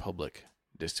 praying in public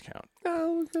discount.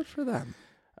 Oh, good for them.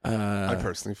 I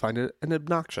personally find it an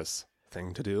obnoxious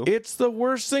thing to do. It's the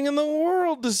worst thing in the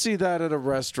world to see that at a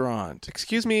restaurant.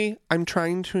 Excuse me, I'm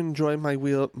trying to enjoy my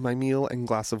meal and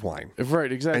glass of wine.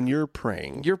 Right, exactly. And you're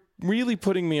praying. You're really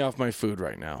putting me off my food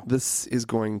right now. This is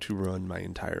going to ruin my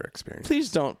entire experience. Please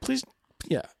don't.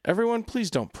 Everyone,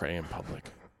 please don't pray in public.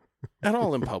 At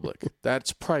all in public.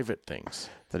 That's private things.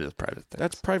 That is private things.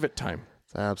 That's private time.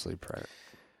 It's absolutely private.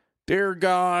 Dear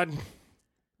God,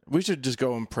 we should just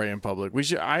go and pray in public.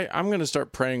 I'm going to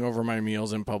start praying over my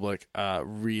meals in public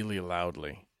really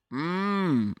loudly.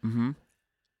 Mm-hmm.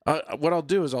 What I'll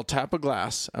do is I'll tap a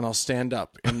glass and I'll stand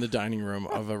up in the dining room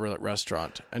of a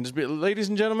restaurant and just be, ladies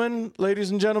and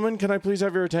gentlemen, can I please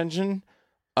have your attention?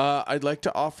 I'd like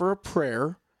to offer a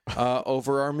prayer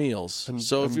over our meals.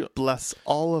 So if you bless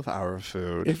all of our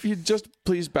food. If you just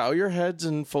please bow your heads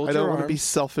and fold your arms. I don't want to be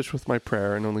selfish with my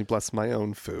prayer and only bless my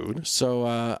own food.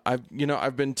 So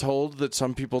I've been told that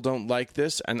some people don't like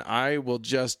this, and I will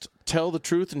just tell the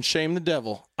truth and shame the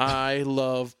devil. I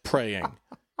love praying.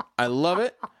 I love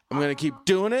it. I'm going to keep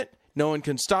doing it. No one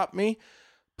can stop me.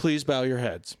 Please bow your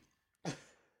heads.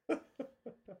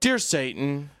 Dear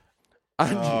Satan.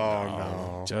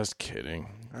 no. Just kidding.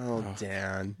 Oh,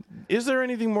 Dan. Is there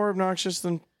anything more obnoxious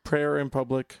than prayer in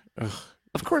public? Ugh.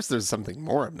 Of course, there's something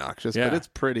more obnoxious, Yeah. but it's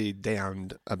pretty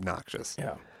damned obnoxious.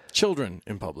 Yeah. Children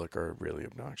in public are really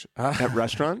obnoxious. At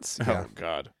restaurants? Oh,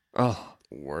 God. Oh,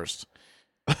 Worst.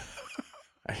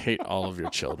 I hate all of your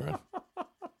children.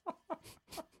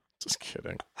 Just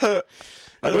kidding.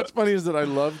 What's funny is that I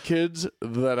love kids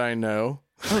that I know,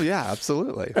 oh yeah,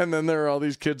 absolutely. and then there are all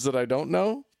these kids that I don't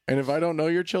know. And if I don't know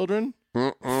your children,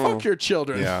 fuck your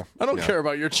children. Yeah. I don't Yeah. care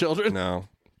about your children. No.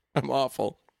 I'm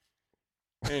awful.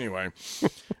 Anyway,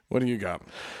 what do you got?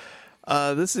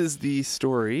 This is the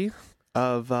story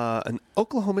of an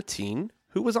Oklahoma teen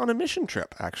who was on a mission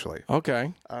trip, actually.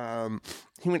 Okay.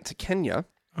 He went to Kenya.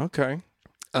 Okay.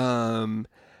 And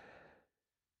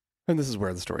this is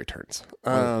where the story turns.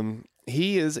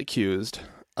 He is accused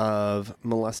of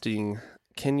molesting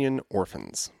Kenyan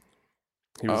orphans.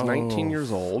 He was 19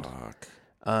 years old. Fuck.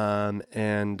 I'm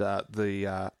not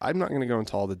going to go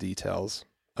into all the details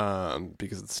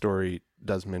because the story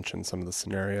does mention some of the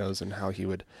scenarios and how he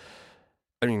would.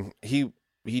 I mean, he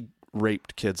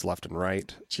raped kids left and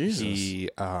right. Jesus. He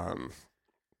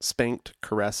spanked,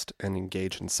 caressed, and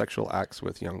engaged in sexual acts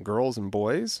with young girls and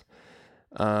boys.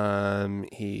 And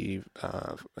this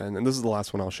is the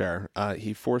last one I'll share.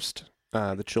 He forced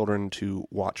the children to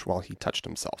watch while he touched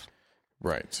himself.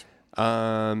 Right.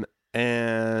 And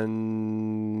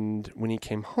when he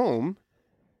came home,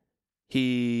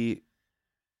 he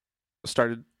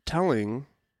started telling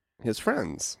his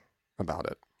friends about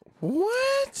it.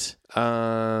 What?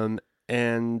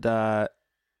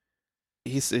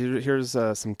 Here's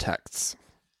some texts.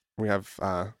 We have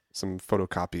some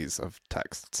photocopies of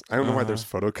texts. I don't know why there's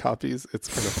photocopies. It's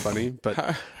kind of funny,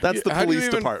 but that's the police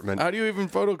department. How do you even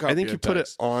photocopy? I think you put it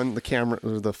on the camera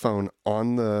or the phone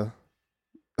on the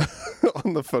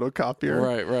on the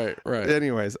photocopier. Right.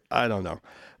 Anyways, I don't know.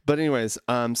 But anyways,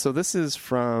 so this is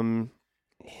from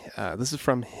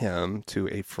him to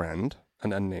a friend,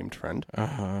 an unnamed friend.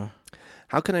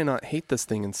 How can I not hate this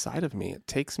thing inside of me? It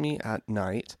takes me at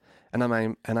night, and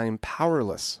I am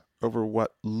powerless over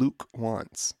what Luke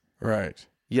wants. Right.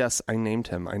 Yes, I named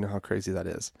him. I know how crazy that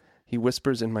is. He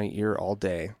whispers in my ear all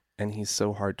day, and he's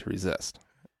so hard to resist.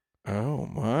 Oh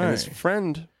my. And his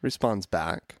friend responds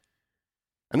back.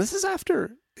 And this is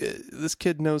after this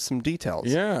kid knows some details.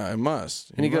 Yeah, I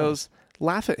must. And he goes,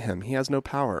 laugh at him. He has no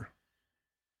power.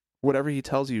 Whatever he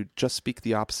tells you, just speak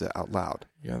the opposite out loud.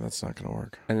 Yeah, that's not going to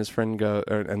work. And his friend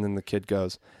and then the kid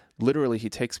goes, literally, he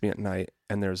takes me at night,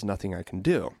 and there's nothing I can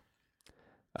do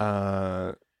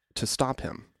to stop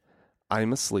him.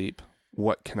 I'm asleep.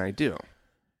 What can I do?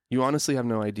 You honestly have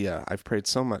no idea. I've prayed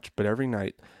so much, but every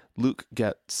night, Luke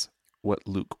gets what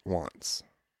Luke wants.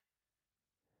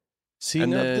 See,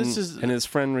 And now then, this is... and his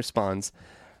friend responds,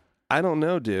 I don't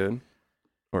know, dude.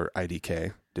 Or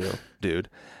IDK, dude.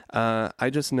 I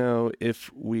just know if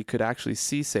we could actually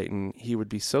see Satan, he would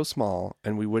be so small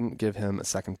and we wouldn't give him a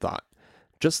second thought.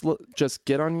 Just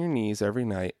get on your knees every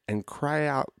night and cry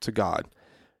out to God.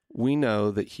 We know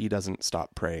that he doesn't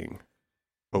stop praying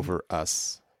over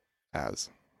us as.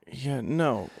 Yeah,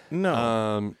 no.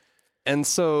 And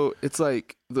so it's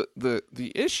like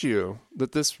the issue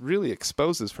that this really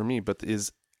exposes for me, but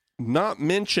is not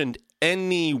mentioned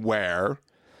anywhere,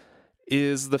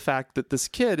 is the fact that this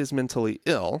kid is mentally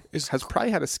ill, has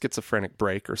probably had a schizophrenic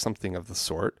break or something of the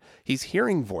sort. He's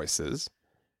hearing voices.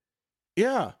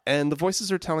 Yeah. And the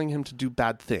voices are telling him to do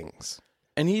bad things.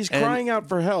 And he's crying out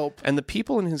for help. And the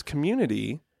people in his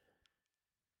community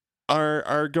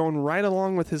are going right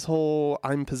along with his whole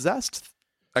I'm possessed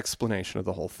explanation of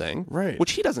the whole thing. Right.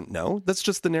 Which he doesn't know. That's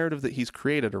just the narrative that he's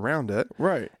created around it.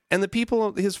 Right. And the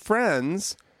people, his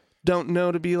friends, don't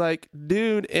know to be like,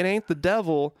 dude, it ain't the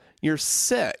devil. You're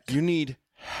sick. You need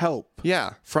help.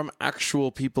 Yeah. From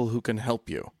actual people who can help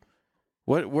you.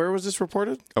 Where was this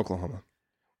reported? Oklahoma.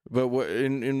 But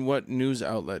in what news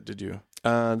outlet did you?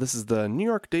 This is the New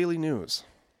York Daily News.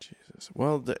 Jesus.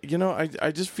 Well,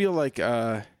 I just feel like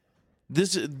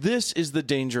this is the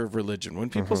danger of religion. When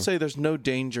people say there's no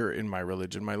danger in my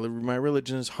religion, my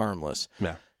religion is harmless.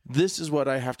 Yeah. This is what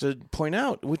I have to point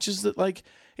out, which is that like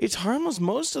it's harmless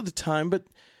most of the time, but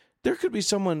there could be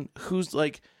someone who's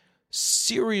like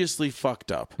seriously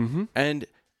fucked up and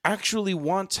actually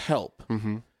wants help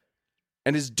and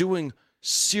is doing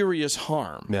serious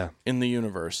harm in the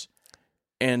universe,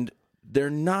 and they're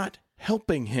not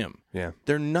helping him. Yeah.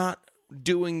 They're not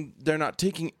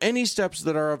taking any steps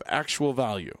that are of actual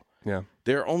value. Yeah.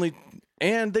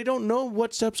 And they don't know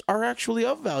what steps are actually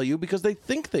of value because they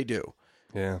think they do.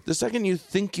 Yeah. The second you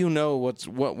think you know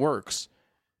what works,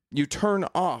 you turn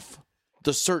off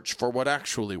the search for what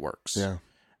actually works. Yeah,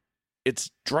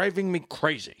 It's driving me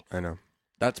crazy. I know.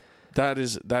 That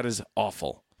is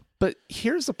awful. But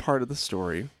here's a part of the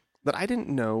story that I didn't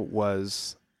know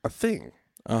was a thing.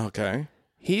 Okay.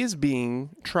 He is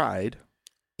being tried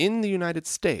in the United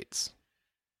States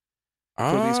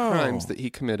for these crimes that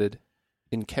he committed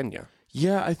in Kenya.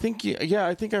 Yeah, I think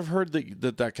I've heard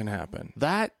that can happen.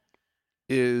 That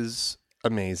is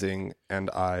amazing,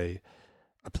 and I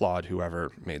applaud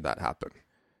whoever made that happen.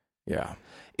 Yeah.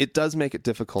 It does make it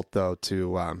difficult, though,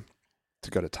 to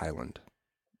go to Thailand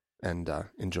and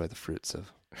enjoy the fruits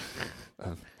of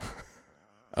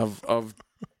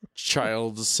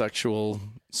child sexual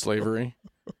slavery.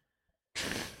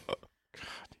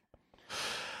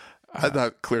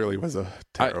 That clearly was a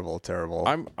terrible.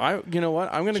 You know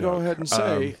what? I'm going to go ahead and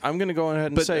say,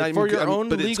 for your own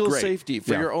legal safety,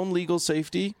 your own legal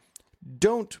safety,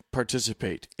 don't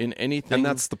participate in anything. And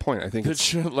that's the point. I think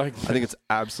it's I think it's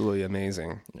absolutely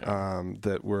amazing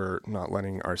that we're not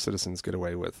letting our citizens get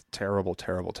away with terrible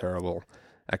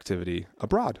activity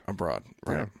abroad.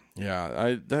 Right?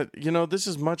 Yeah.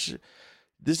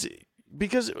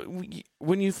 Because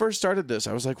when you first started this,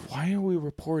 I was like, why are we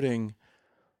reporting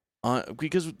on?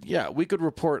 Because we could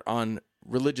report on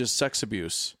religious sex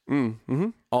abuse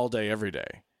all day, every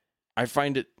day. I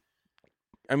find it.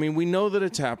 I mean, we know that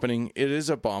it's happening. It is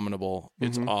abominable.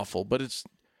 It's awful, but it's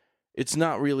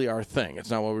not really our thing. It's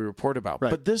not what we report about. Right.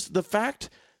 But the fact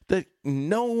that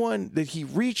that he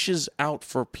reaches out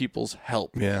for people's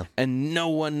help, and no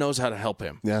one knows how to help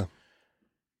him,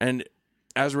 and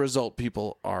as a result,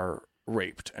 people are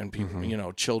raped, and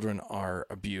people, children are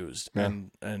abused,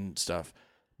 and stuff.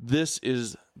 This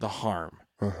is the harm,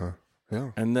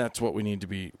 and that's what we need to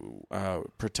be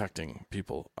protecting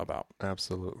people about.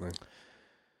 Absolutely.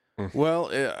 Well,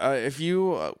 if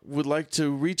you would like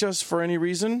to reach us for any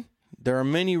reason, there are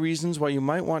many reasons why you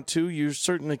might want to. You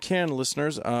certainly can,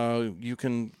 listeners. You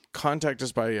can contact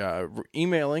us by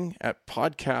emailing at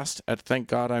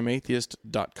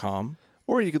podcast@thankgodimatheist.com.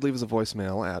 Or you could leave us a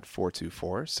voicemail at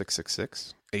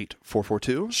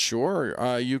 424-666-8442.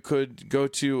 Sure. You could go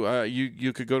to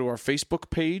you could go to our Facebook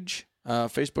page,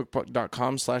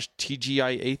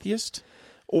 facebook.com/TGIAtheist.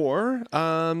 Or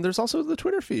there's also the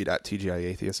Twitter feed at TGI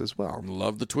Atheist as well.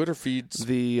 Love the Twitter feeds.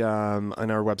 And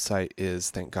our website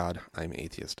is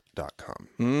thankgodimatheist.com.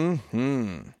 We're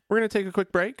going to take a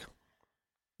quick break.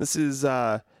 This is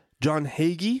John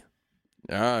Hagee.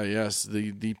 Ah, yes,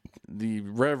 the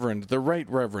Right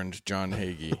Reverend John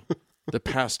Hagee, the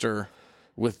pastor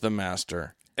with the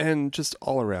master, and just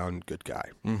all around good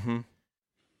guy.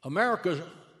 America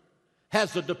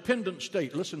has a dependent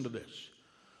state. Listen to this.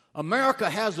 America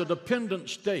has a dependent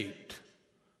state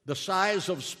the size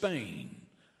of Spain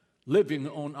living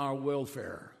on our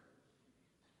welfare.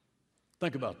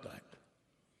 Think about that.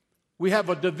 We have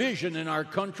a division in our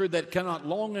country that cannot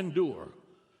long endure.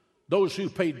 Those who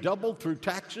pay double through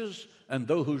taxes and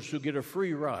those who get a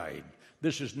free ride.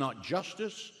 This is not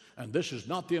justice, and this is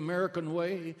not the American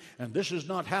way, and this is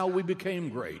not how we became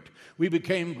great. We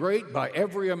became great by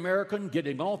every American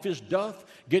getting off his duff,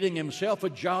 getting himself a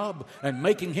job, and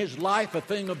making his life a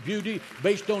thing of beauty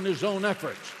based on his own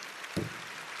efforts.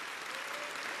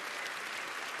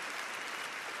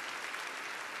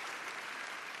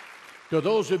 To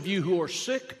those of you who are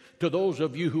sick, to those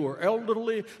of you who are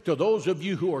elderly, to those of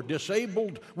you who are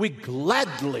disabled, we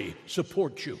gladly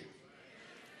support you.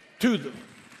 To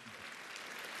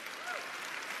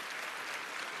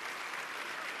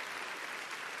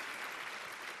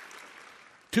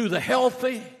the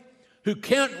healthy who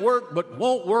can't work but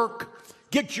won't work,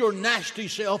 get your nasty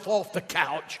self off the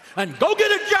couch and go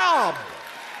get a job.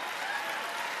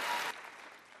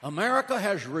 America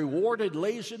has rewarded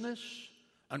laziness,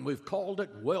 and we've called it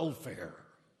welfare.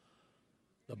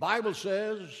 The Bible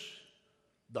says,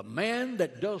 the man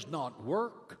that does not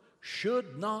work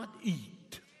should not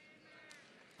eat.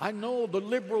 I know the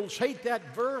liberals hate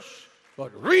that verse,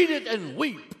 but read it and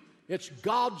weep. It's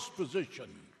God's position.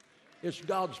 It's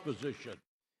God's position.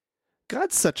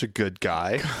 God's such a good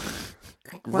guy.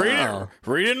 Wow.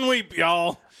 Read it and weep,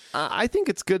 y'all. I think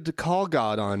it's good to call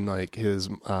God on like his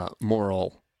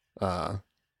moral and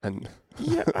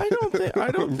I don't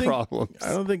problems.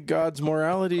 I don't think God's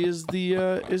morality is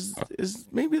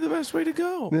maybe the best way to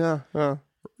go.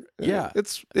 Yeah.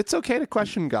 It's okay to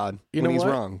question God when he's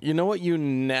wrong. You know what, you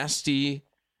nasty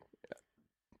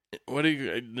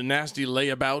the nasty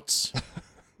layabouts?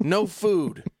 No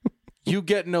food. You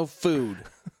get no food,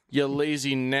 you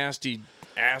lazy, nasty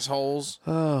assholes.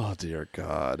 Oh, dear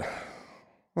God.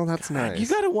 Well, that's nice. You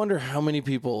got to wonder how many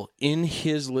people in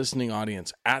his listening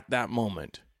audience at that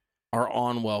moment are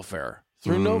on welfare,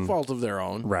 through no fault of their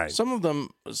own. Right. Some of them,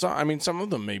 some of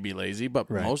them may be lazy, but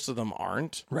Right. most of them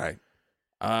aren't. Right.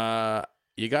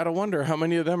 You got to wonder how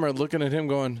many of them are looking at him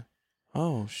going,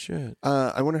 "Oh shit."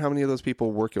 I wonder how many of those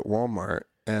people work at Walmart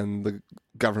and the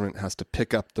government has to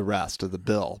pick up the rest of the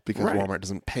bill because Right. Walmart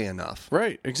doesn't pay enough.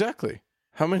 Right, exactly.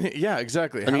 How many? Yeah,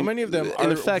 exactly. How mean, many of them in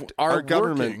are, effect, are our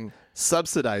government working?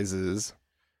 subsidizes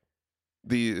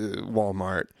the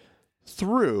Walmart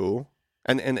through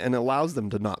and allows them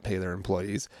to not pay their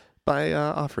employees by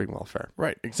offering welfare.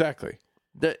 Right, exactly.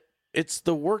 That it's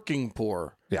the working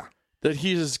poor Yeah. that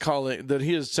he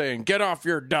is saying, "Get off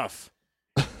your duff,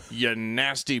 you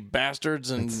nasty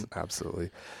bastards!" And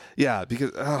Absolutely. Yeah,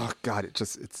 because oh god,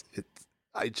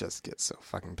 I just get so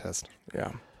fucking pissed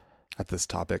yeah, at this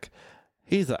topic.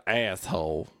 he's an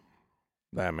asshole.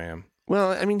 That man.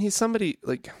 Well, I mean, he's somebody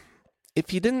like if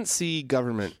he didn't see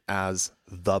government as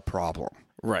the problem,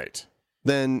 Right.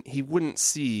 then he wouldn't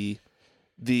see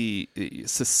the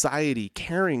society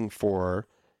caring for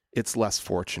its less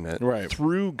fortunate Right.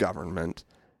 through government,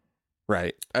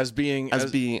 right? As being As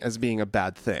being a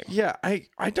bad thing. Yeah,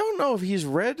 I don't know if he's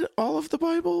read all of the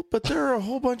Bible, but there are a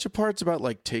whole bunch of parts about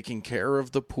like taking care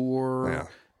of the poor Yeah.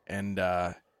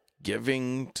 and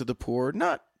giving to the poor.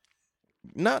 Not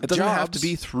It doesn't have to jobs.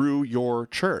 be through your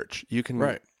church. You can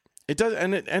Right. It does,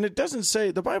 and it doesn't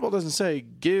say, the Bible doesn't say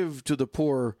give to the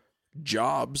poor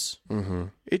jobs. Mm-hmm.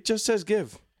 It just says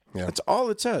give. Yeah. That's all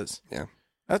it says. Yeah.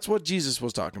 That's what Jesus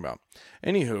was talking about.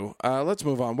 Anywho, let's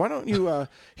move on. Why don't you?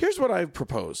 Here's what I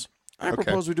propose. I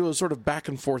propose we do a sort of back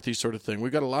and forthy sort of thing.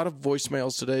 We've got a lot of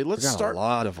voicemails today. Let's We got start. a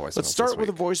lot of voicemails. Let's start this with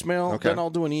a week. voicemail. Okay. Then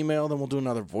I'll do an email. Then we'll do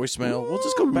another voicemail. We'll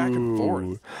just go back and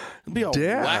forth. It'll be all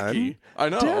Dan? wacky. I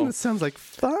know. Dan, this sounds like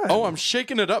fun. Oh, I'm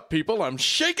shaking it up, people. I'm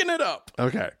shaking it up.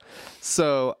 Okay.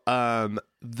 So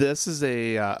this is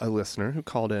a listener who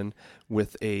called in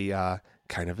with a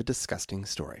kind of a disgusting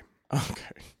story.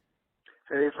 Okay.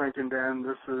 Hey, Frank and Dan.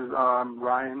 This is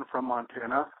Ryan from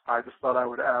Montana. I just thought I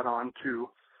would add on to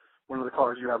one of the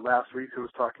callers you had last week who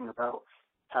was talking about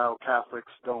how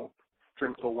Catholics don't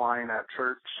drink the wine at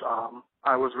church.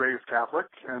 I was raised Catholic,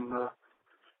 and the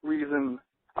reason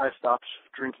I stopped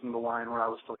drinking the wine when I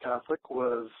was still Catholic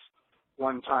was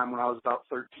one time when I was about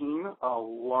 13, a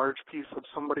large piece of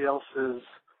somebody else's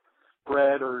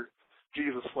bread or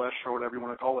Jesus flesh or whatever you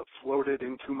want to call it floated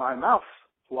into my mouth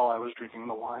while I was drinking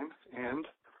the wine, and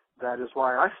that is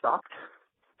why I stopped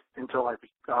until I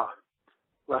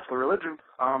left the religion.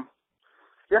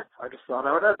 Yeah, I just thought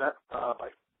I would add that.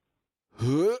 Bye.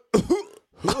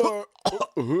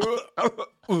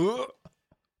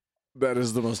 That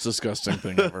is the most disgusting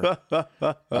thing ever.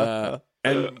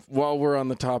 And while we're on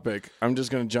the topic, I'm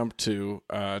just going to jump to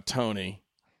Tony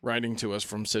writing to us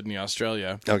from Sydney,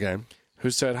 Australia, Okay. who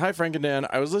said, "Hi, Frank and Dan.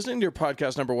 I was listening to your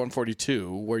podcast number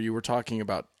 142, where you were talking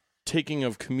about taking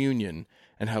of communion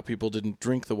and how people didn't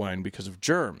drink the wine because of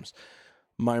germs.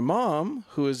 My mom,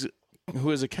 who is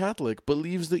a Catholic,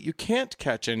 believes that you can't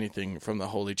catch anything from the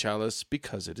holy chalice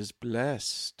because it is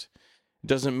blessed. It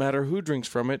doesn't matter who drinks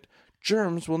from it,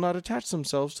 germs will not attach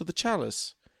themselves to the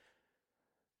chalice."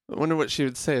 I wonder what she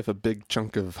would say if a big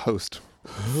chunk of host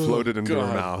floated into her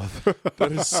God. mouth.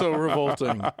 That is so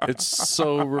revolting. It's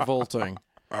so revolting.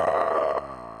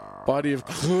 Body of...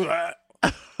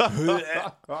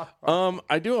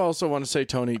 I do also want to say,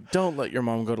 Tony, don't let your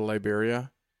mom go to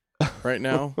Liberia right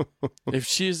now. If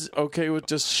she's okay with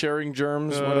just sharing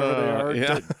germs, whatever they are,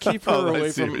 yeah. keep her Oh, I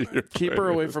away see from what you're keep her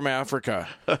away from Africa.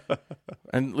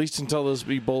 And at least until this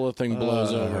Ebola thing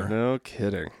blows over. No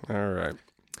kidding. All right.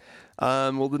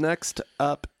 Well, the next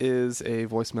up is a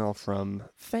voicemail from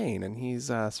Thane, and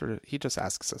he's he just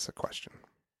asks us a question.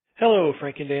 Hello,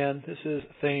 Frank and Dan. This is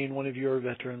Thane, one of your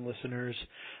veteran listeners.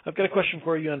 I've got a question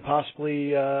for you and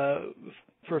possibly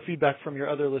for feedback from your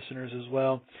other listeners as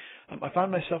well. I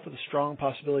found myself with a strong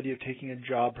possibility of taking a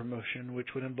job promotion, which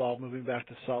would involve moving back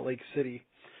to Salt Lake City.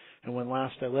 And when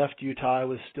last I left Utah, I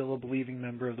was still a believing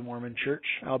member of the Mormon Church,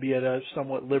 albeit a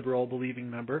somewhat liberal believing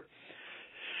member.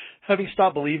 Having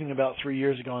stopped believing about 3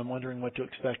 years ago, I'm wondering what to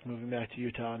expect moving back to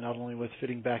Utah, not only with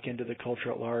fitting back into the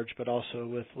culture at large, but also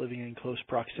with living in close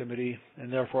proximity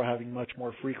and therefore having much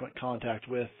more frequent contact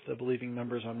with the believing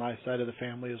members on my side of the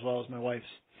family as well as my wife's.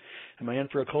 Am I in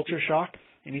for a culture shock?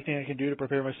 Anything I can do to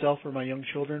prepare myself or my young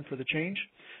children for the change?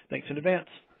 Thanks in advance.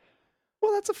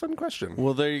 Well, that's a fun question.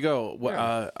 Well, there you go.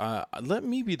 Let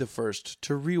me be the first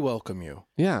to re-welcome you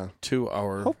Yeah. to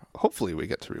our Hopefully we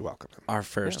get to re-welcome him. our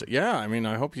first. Yeah, I mean,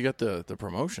 I hope you get the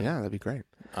promotion. Yeah, that'd be great.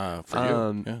 For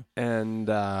you.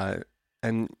 Yeah.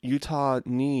 And Utah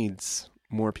needs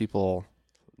more people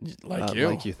Like you.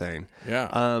 like you, Thane.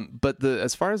 Yeah. But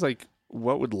as far as like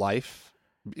what would life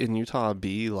in Utah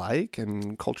be like,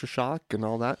 and culture shock and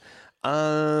all that?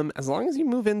 As long as you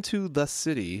move into the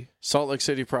city, Salt Lake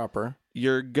City proper.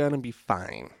 you're gonna be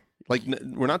fine. Like,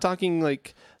 we're not talking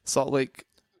like Salt Lake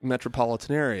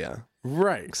metropolitan area,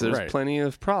 Right. because there's right. plenty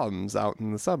of problems out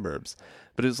in the suburbs.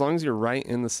 But as long as you're right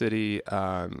in the city,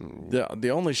 The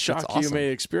only shock you awesome. may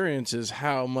experience is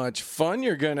how much fun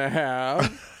you're going to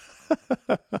have.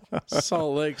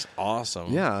 Salt Lake's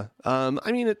awesome. yeah.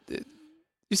 I mean,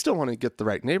 you still want to get the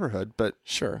right neighborhood, but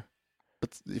Sure.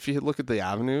 if you look at the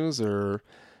avenues or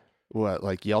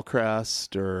like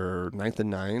Yellcrest or 9th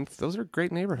and 9th, those are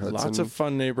great neighborhoods. Lots and, of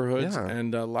fun neighborhoods Yeah.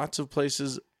 and lots of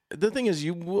places. The thing is,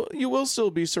 you will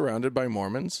still be surrounded by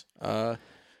Mormons.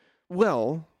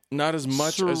 well, Not as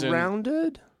much as in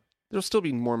surrounded. There'll still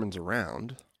be Mormons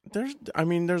around. there's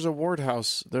a ward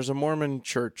house. There's a Mormon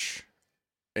church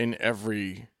in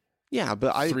every Yeah,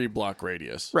 but 3-block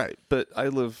radius. right. But I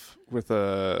live with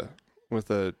a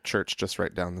church just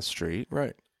right down the street.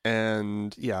 Right.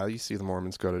 And yeah, you see the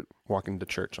Mormons walk into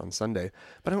church on Sunday,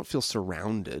 but I don't feel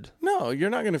surrounded. No, you're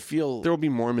not going to feel. There will be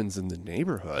Mormons in the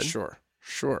neighborhood. Sure.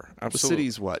 The Absolutely.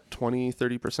 city's what,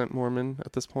 20-30% Mormon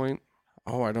at this point?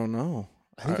 Oh, I don't know.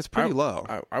 I think it's pretty low.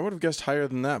 I would have guessed higher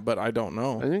than that, but I don't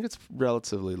know. I think it's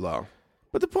relatively low.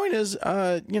 But the point is,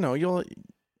 you'll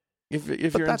if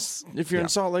you're yeah. in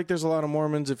Salt Lake, there's a lot of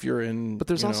Mormons. If you're in, But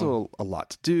there's also a lot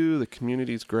to do. The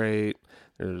community's great.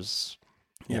 There's,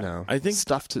 I think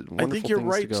stuff to. I think you're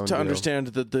right to, to understand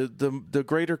that the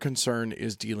greater concern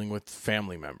is dealing with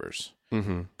family members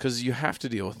Mm-hmm. because you have to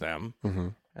deal with them, Mm-hmm.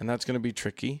 and that's going to be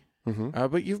tricky. Mm-hmm.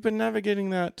 But you've been navigating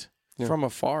that Yeah. from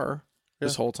afar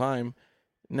this Yeah. whole time.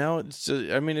 Now it's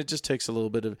it just takes a little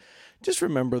bit of. Just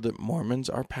remember that Mormons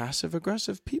are passive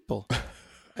aggressive people,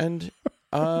 and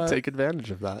Take advantage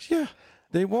of that. yeah,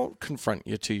 they won't confront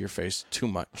you to your face too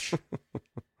much.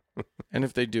 And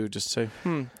if they do, just say,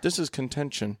 this is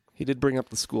contention. He did bring up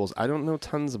the schools. I don't know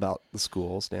tons about the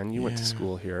schools, Dan. You went to Yeah.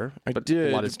 school here. I but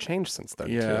did. A lot has changed since then,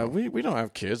 Yeah, too. we don't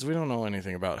have kids. We don't know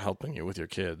anything about helping you with your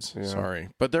kids. Yeah. Sorry.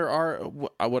 But there are,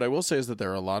 what I will say is that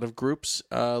there are a lot of groups,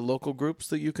 local groups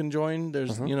that you can join.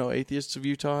 There's, Atheists of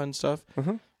Utah and stuff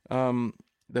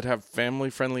that have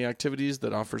family-friendly activities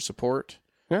that offer support.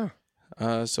 Yeah.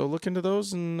 So look into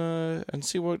those and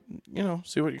see what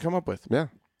you come up with. Yeah.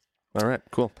 All right.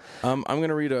 Cool. I'm going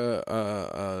to read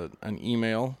an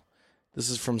email. This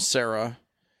is from Sarah.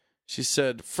 She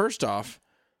said, first off,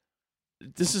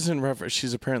 this is in reference.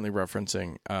 She's apparently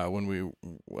referencing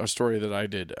a story that I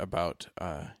did about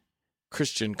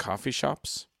Christian coffee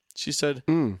shops. She said,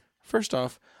 first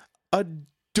off,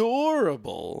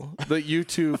 adorable that you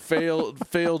two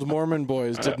failed Mormon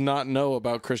boys did not know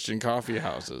about Christian coffee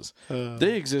houses.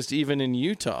 They exist even in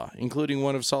Utah, including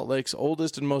one of Salt Lake's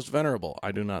oldest and most venerable.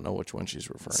 I do not know which one she's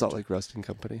referring Salt to. Lake Roasting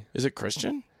Company. Is it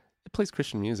Christian? It plays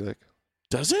Christian music.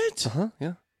 Does it? Uh-huh.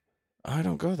 Yeah. I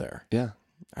don't go there. Yeah.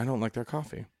 I don't like their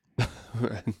coffee.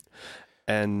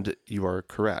 And you are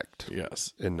correct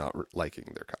Yes, in not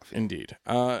liking their coffee. indeed.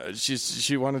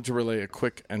 She wanted to relay a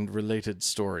quick and related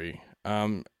story.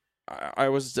 I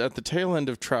was at the tail end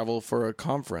of travel for a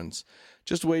conference,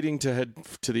 just waiting to head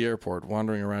to the airport,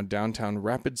 wandering around downtown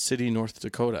Rapid City, North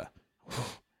Dakota,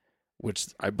 which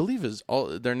I believe is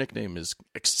their nickname is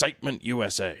Excitement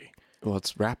USA. Well,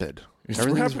 it's rapid. It's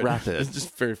Everything's rapid. It's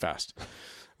just very fast.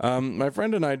 My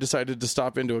friend and I decided to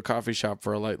stop into a coffee shop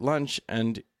for a light lunch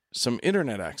and some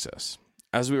internet access.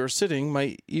 As we were sitting,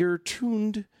 my ear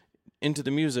tuned into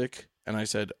the music, and I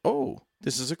said, "Oh,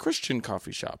 this is a Christian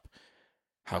coffee shop."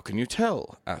 "How can you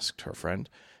tell?" asked her friend.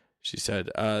 She said,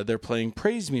 "They're playing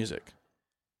praise music."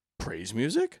 Praise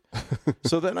music?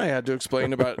 So then I had to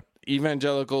explain about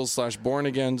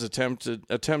evangelicals/born-agains attempts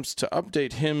to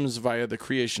update hymns via the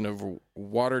creation of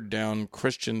watered-down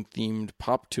Christian-themed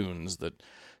pop tunes that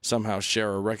somehow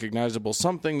share a recognizable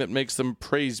something that makes them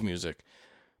praise music.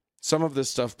 Some of this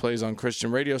stuff plays on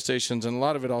Christian radio stations, and a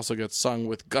lot of it also gets sung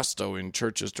with gusto in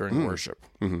churches during worship.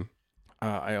 Mm-hmm.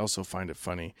 I also find it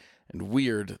funny and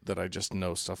weird that I just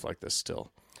know stuff like this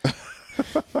still.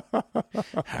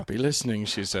 Happy listening,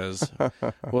 she says.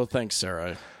 Well, thanks,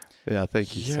 Sarah. Yeah,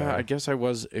 thank you, Yeah, Sarah. I guess I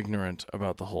was ignorant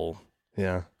about the whole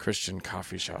Yeah. Christian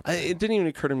coffee shop. It didn't even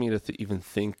occur to me to even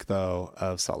think, though,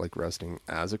 of Salt Lake Roasting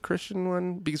as a Christian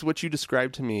one, because what you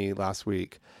described to me last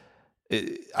week,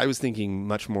 I was thinking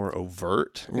much more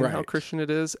overt in how Right. Christian it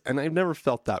is, and I've never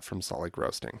felt that from Salt Lake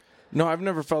Roasting, No, I've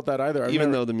never felt that either.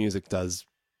 even though the music does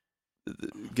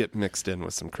get mixed in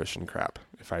with some Christian crap,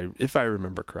 if I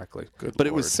remember correctly. Good But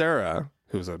it was Lord. Sarah,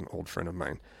 who's an old friend of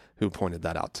mine, who pointed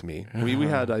that out to me. We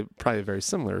had probably a very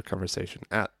similar conversation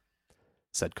at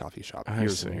said coffee shop I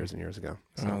years see. and years and years ago.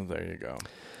 So. Oh, there you go.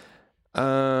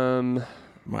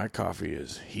 My coffee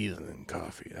is heathen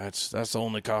coffee. That's the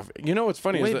only coffee. You know what's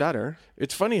funny? Way is that better.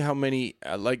 It's funny how many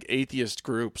like atheist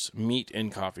groups meet in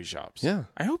coffee shops. Yeah.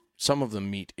 I hope some of them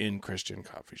meet in Christian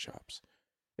coffee shops.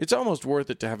 It's almost worth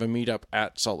it to have a meetup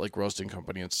at Salt Lake Roasting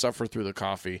Company and suffer through the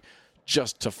coffee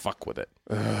just to fuck with it.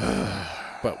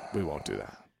 But we won't do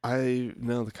that.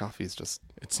 The coffee is just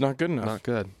It's not good enough. not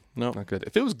good. No. Not good.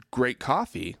 If it was great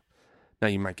coffee, now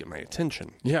you might get my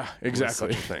attention. Yeah,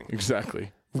 exactly. Such a thing.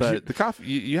 Exactly. But the coffee,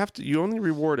 you only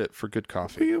reward it for good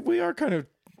coffee. We are kind of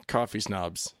coffee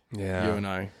snobs. Yeah. You and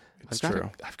I. It's true.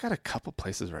 I've got a couple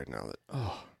places right now that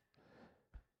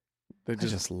They I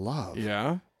just love.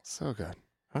 Yeah. So good.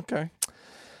 Okay.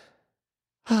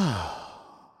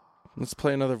 Let's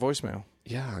play another voicemail.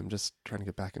 Yeah, I'm just trying to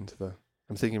get back into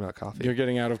I'm thinking about coffee. You're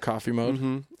getting out of coffee mode.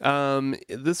 Mm-hmm.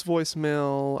 This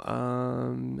voicemail,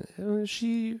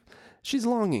 she's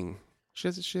longing.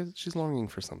 She's longing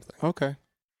for something. Okay.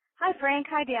 Hi, Frank.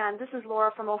 Hi, Dan. This is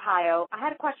Laura from Ohio. I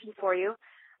had a question for you.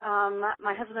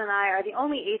 My husband and I are the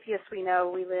only atheists we know.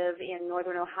 We live in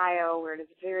northern Ohio, where it is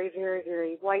very, very,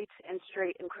 very white and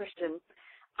straight and Christian.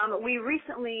 We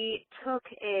recently took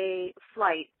a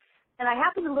flight, and I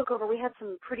happened to look over. We had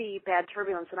some pretty bad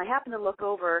turbulence, and I happened to look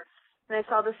over, and I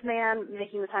saw this man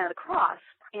making the sign of the cross.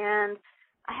 And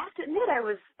I have to admit, I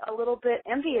was a little bit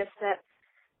envious that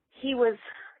he was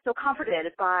so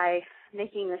comforted by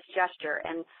making this gesture.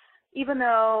 And even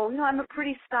though, I'm a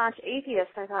pretty staunch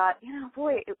atheist, I thought,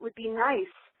 boy, it would be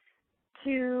nice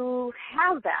to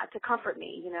have that to comfort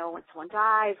me, when someone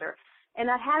dies and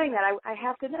not having that. I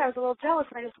have to admit I was a little jealous,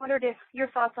 and I just wondered if your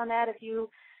thoughts on that, if you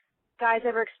guys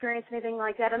ever experienced anything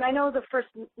like that. And I know the first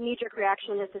knee-jerk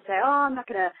reaction is to say, I'm not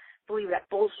going to believe that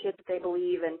bullshit that they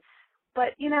believe.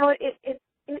 But, it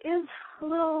is a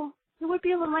little, it would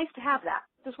be a little nice to have that.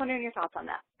 Just wondering your thoughts on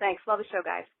that. Thanks. Love the show,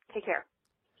 guys. Take care.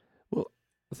 Well,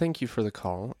 thank you for the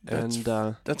call. That's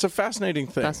That's a fascinating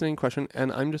thing. fascinating question.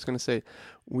 And I'm just going to say,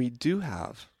 we do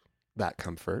have that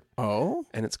comfort, Oh?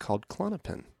 and it's called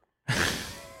Klonopin.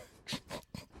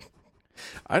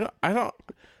 I don't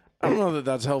know that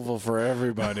that's helpful for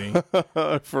everybody.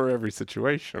 For every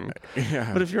situation.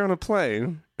 Yeah. But if you're on a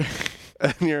plane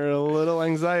and you're a little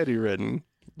anxiety ridden,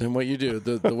 Then what you do,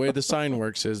 the way the sign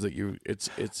works is that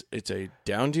it's a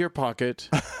down to your pocket,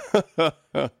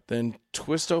 then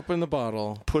twist open the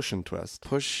bottle, push and twist.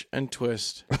 push and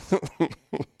twist,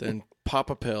 then pop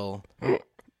a pill,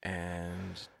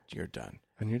 and you're done.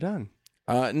 And you're done.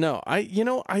 No,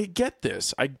 I get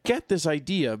this. I get this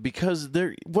idea because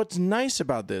what's nice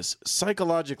about this,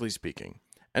 psychologically speaking,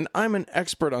 and I'm an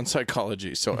expert on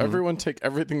psychology, so everyone take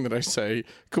everything that I say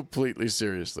completely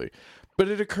seriously. But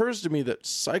it occurs to me that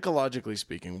psychologically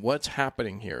speaking, what's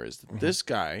happening here is that this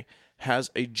guy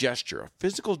has a gesture, a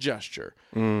physical gesture,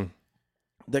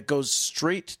 that goes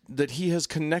straight, that he has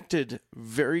connected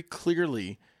very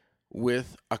clearly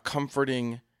with a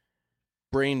comforting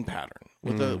brain pattern,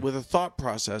 with a thought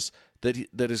process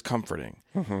that is comforting.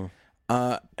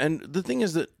 And the thing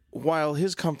is that while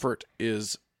his comfort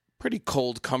is pretty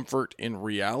cold comfort in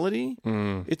reality,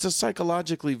 it's a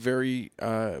psychologically very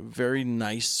very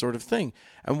nice sort of thing.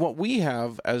 And what we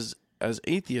have as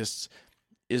atheists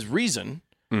is reason,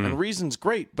 and reason's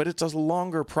great, but it's a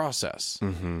longer process.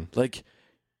 Like,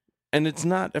 and it's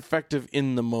not effective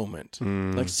in the moment.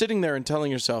 Like sitting there and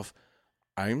telling yourself,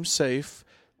 I'm safe.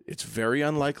 It's very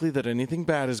unlikely that anything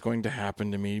bad is going to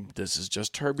happen to me. This is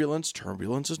just turbulence.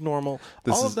 Turbulence is normal.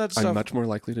 All of that stuff. I'm much more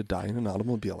likely to die in an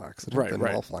automobile accident than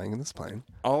while flying in this plane.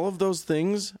 All of those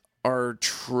things are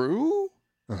true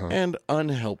and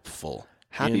unhelpful.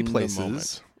 Happy in the places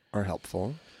moment. are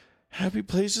helpful. Happy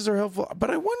places are helpful.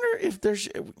 But I wonder if there's.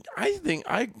 I think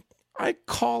I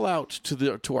call out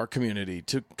to our community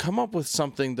to come up with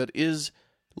something that is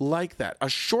like that, a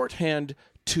shorthand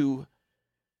to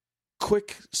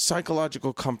quick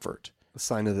psychological comfort. The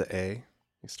sign of the A.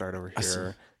 You start over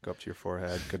here, go up to your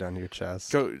forehead, go down to your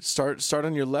chest. Go start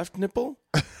on your left nipple,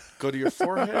 go to your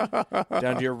forehead,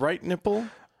 down to your right nipple,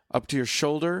 up to your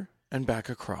shoulder, and back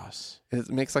across.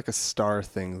 It makes like a star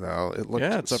thing, though. It looks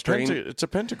it's a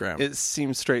pentagram. It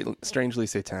seems strangely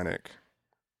satanic.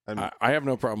 I have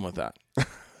no problem with that.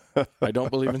 I don't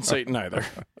believe in Satan either.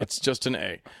 It's just an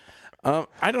A.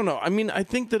 I don't know. I mean, I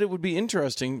think that it would be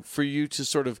interesting for you to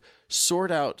sort of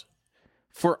sort out,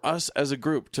 for us as a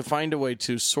group, to find a way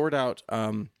to sort out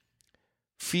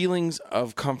feelings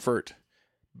of comfort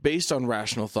based on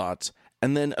rational thoughts,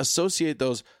 and then associate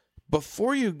those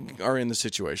before you are in the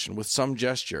situation with some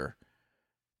gesture,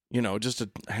 just a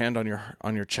hand on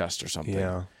your chest or something.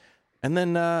 Yeah. And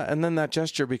then that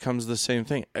gesture becomes the same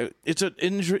thing.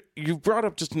 You brought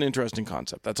up just an interesting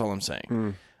concept. That's all I'm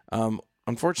saying.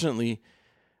 Unfortunately,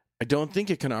 I don't think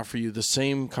it can offer you the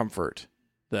same comfort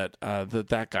that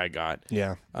that guy got.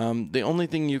 Yeah. The only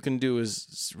thing you can do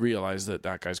is realize that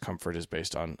guy's comfort is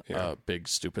based on a big,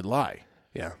 stupid lie.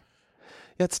 Yeah.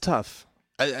 Yeah, it's tough.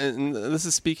 And this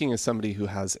is speaking as somebody who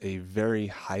has a very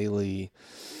highly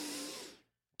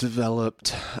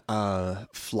developed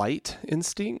flight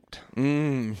instinct.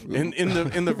 In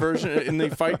the version in the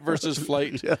fight versus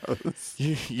flight, Yes.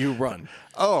 you run.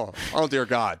 Oh dear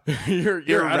God.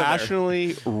 You're out of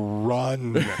Irrationally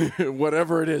run. there.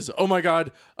 Whatever it is. Oh my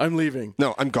God, I'm leaving.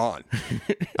 No, I'm gone.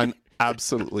 I'm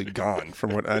absolutely gone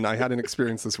from what, and I had an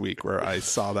experience this week where I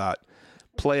saw that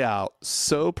play out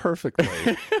so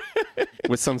perfectly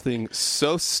with something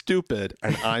so stupid,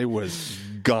 and I was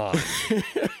gone.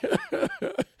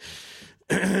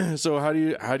 So how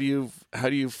do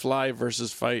you fly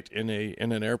versus fight in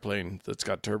an airplane that's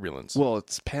got turbulence? Well,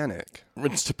 it's panic.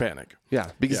 It's to panic.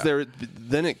 Yeah, because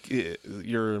then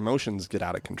your emotions get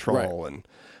out of control,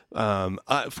 and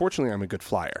fortunately, I'm a good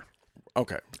flyer.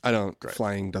 Okay. I don't.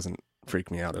 Flying doesn't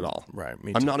freak me out at all. Right.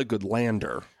 Me I'm too. not a good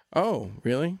lander. Oh,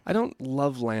 really? I don't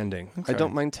love landing. Okay. I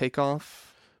don't mind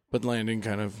takeoff. But landing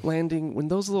kind of. Landing, when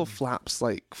those little flaps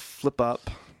like flip up,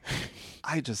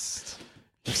 there's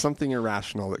something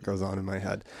irrational that goes on in my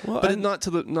head. Well, but not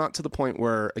to the point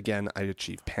where, again, I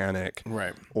achieve panic,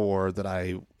 Right. or that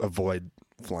I avoid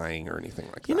flying or anything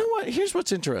like that. You know what? Here's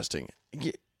what's interesting.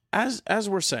 As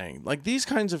we're saying, like, these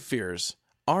kinds of fears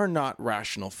are not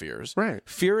rational fears. Right.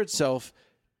 Fear itself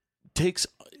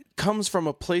comes from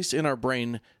a place in our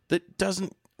brain that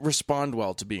doesn't respond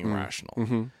well to being rational.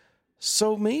 Mm-hmm.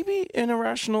 So maybe an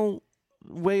irrational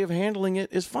way of handling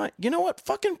it is fine. You know what?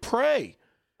 Fucking pray.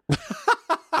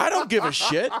 I don't give a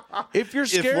shit. If you're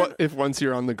scared. If once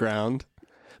you're on the ground.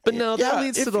 But no, that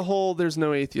leads to the whole "there's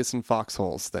no atheists in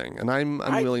foxholes" thing, and I'm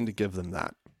willing to give them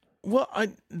that. Well,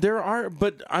 there are,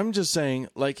 but I'm just saying,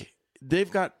 like, they've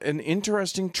got an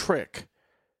interesting trick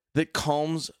that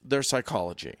calms their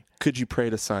psychology. Could you pray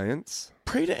to science?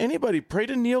 Pray to anybody. Pray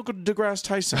to Neil deGrasse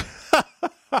Tyson.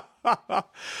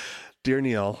 Dear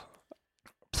Neil,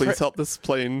 please help this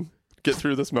plane get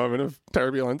through this moment of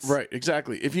turbulence. Right,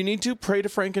 exactly. If you need to, pray to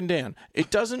Frank and Dan. It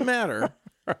doesn't matter.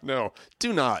 No,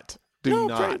 do not. Do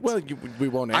not. Pray. Well, we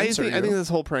won't answer I think this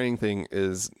whole praying thing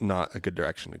is not a good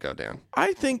direction to go down.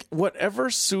 I think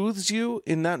whatever soothes you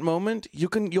in that moment,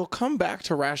 you'll come back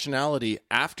to rationality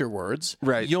afterwards.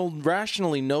 Right. You'll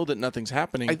rationally know that nothing's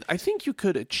happening. I think you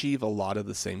could achieve a lot of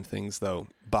the same things, though,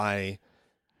 by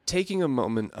taking a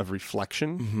moment of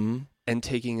reflection and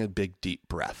taking a big, deep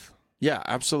breath. Yeah,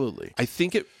 absolutely. I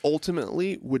think it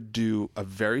ultimately would do a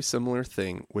very similar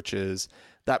thing, which is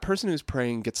that person who's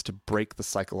praying gets to break the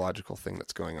psychological thing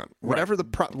that's going on. Whatever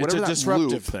whatever it's a that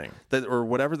disruptive loop thing. or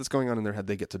whatever that's going on in their head,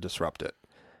 they get to disrupt it.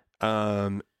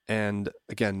 And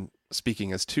again,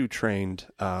 speaking as two trained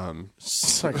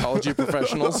Psychology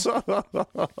professionals.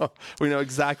 we know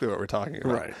exactly what we're talking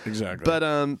about. Right, exactly.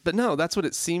 But no, that's what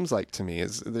it seems like to me,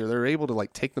 is they're able to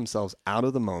like take themselves out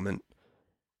of the moment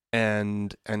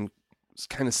and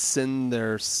kind of send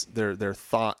their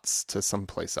thoughts to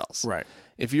someplace else. Right.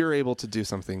 If you're able to do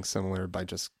something similar by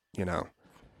just, Yeah.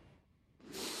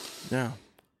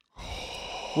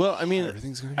 Well, I mean,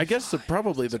 I guess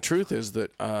probably the truth is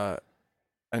that a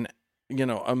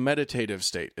meditative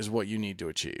state is what you need to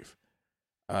achieve.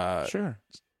 sure.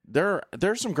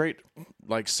 There's some great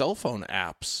like cell phone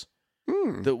apps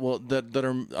that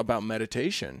are about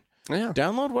meditation. Yeah.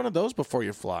 Download one of those before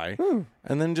you fly,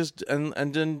 and then just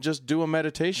do a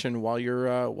meditation while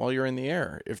you're in the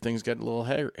air. If things get a little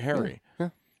hairy, Yeah.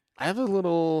 I have a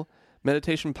little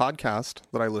meditation podcast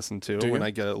that I listen to when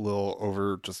I get a little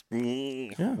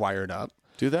wired up.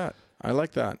 do that. I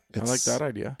like that. I like that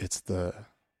idea. It's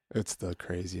the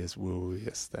craziest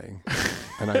wooiest thing,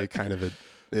 and I kind of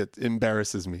it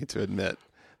embarrasses me to admit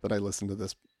that I listen to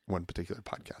this one particular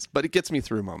podcast, but it gets me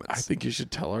through moments. I think you should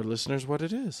tell our listeners what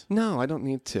it is. No, I don't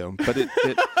need to. But it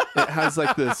has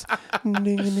like this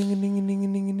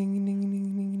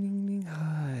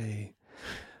hi.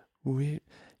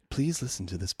 Please listen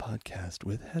to this podcast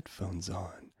with headphones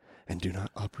on and do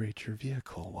not operate your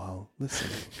vehicle while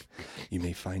listening. You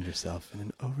may find yourself in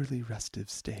an overly restive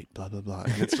state, blah, blah, blah.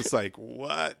 And it's just like,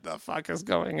 what the fuck is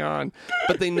going on?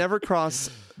 But they never cross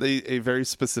a very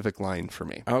specific line for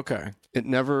me. Okay. It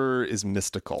never is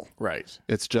mystical. Right.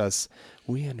 It's just,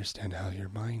 we understand how your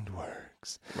mind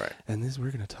works. Right. And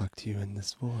we're going to talk to you in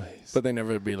this voice. But they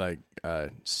never be like,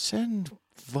 send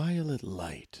violet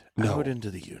light out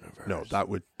into the universe. No,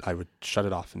 I would shut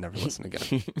it off and never listen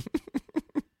again.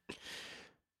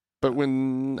 But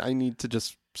when I need to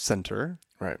just center,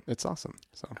 Right. it's awesome.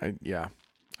 So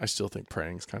I I still think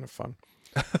praying is kind of fun.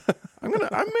 I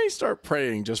may start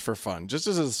praying just for fun, just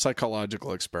as a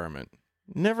psychological experiment.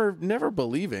 Never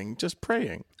believing, just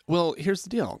praying. Well, here's the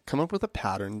deal. Come up with a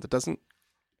pattern that doesn't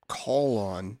call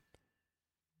on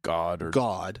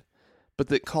God, but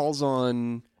that calls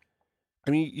on,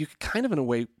 I mean, you could kind of in a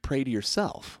way pray to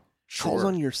yourself. Calls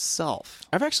on yourself.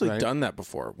 I've actually done that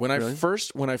before. When Really?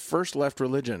 I first left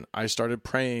religion, I started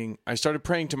praying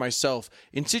to myself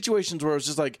in situations where it was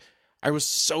just like I was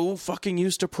so fucking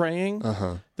used to praying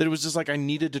that it was just like I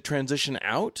needed to transition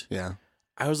out. Yeah.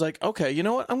 I was like, okay, you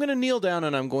know what? I'm going to kneel down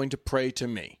and I'm going to pray to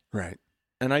me. Right.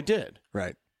 And I did.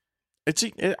 Right. I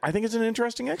think it's an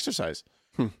interesting exercise.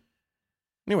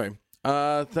 Anyway,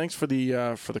 thanks for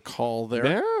the call there.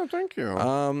 Yeah, thank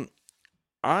you.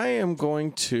 I am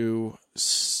going to.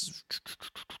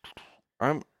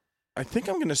 I think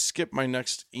I'm going to skip my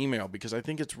next email because I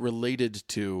think it's related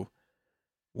to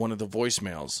one of the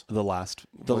voicemails. The last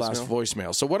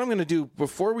voicemail. So what I'm going to do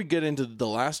before we get into the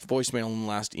last voicemail and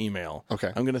last email,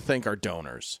 Okay. I'm going to thank our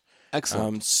donors.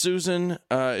 Excellent. Susan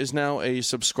is now a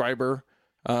subscriber,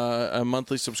 a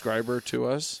monthly subscriber to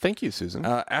us. Thank you, Susan.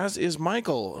 As is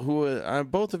Michael, who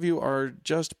both of you are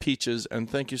just peaches, and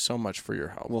thank you so much for your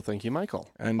help. Well, thank you, Michael.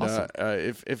 And Awesome.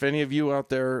 if any of you out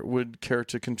there would care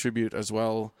to contribute as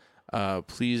well,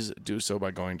 please do so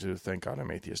by going to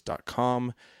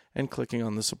thankgodimatheist.com and clicking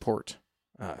on the support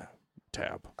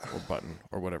tab or button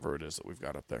or whatever it is that we've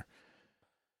got up there.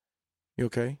 You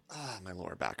okay? My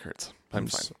lower back hurts. I'm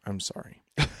fine. I'm sorry.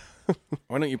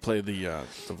 Why don't you play the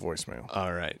voicemail?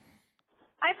 All right.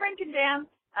 Hi, Frank and Dan.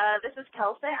 This is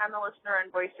Kelsey. I'm a listener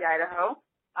in Boise, Idaho.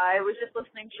 I was just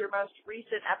listening to your most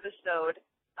recent episode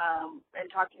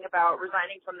and talking about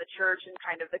resigning from the church and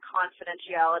kind of the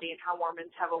confidentiality and how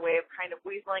Mormons have a way of kind of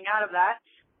weaseling out of that.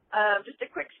 Just a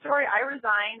quick story. I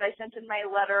resigned. I sent in my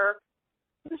letter.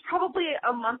 It was probably a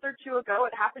month or two ago.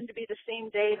 It happened to be the same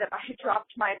day that I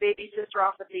dropped my baby sister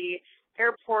off at the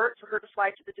airport for her to fly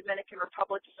to the Dominican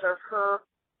Republic to serve her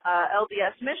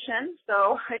LDS mission.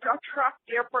 So I dropped her off at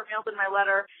the airport, mailed in my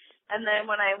letter, and then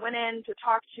when I went in to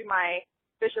talk to my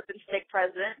bishop and stake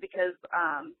president, because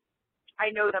I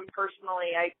know them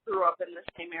personally, I grew up in the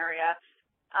same area,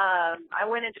 I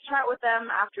went in to chat with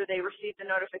them after they received the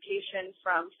notification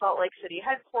from Salt Lake City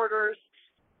headquarters.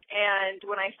 And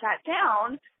when I sat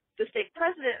down, the stake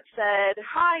president said,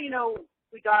 hi,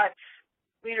 we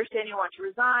understand you want to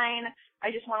resign.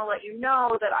 I just want to let you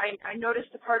know that I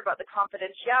noticed the part about the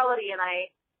confidentiality, and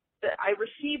I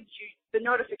received the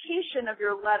notification of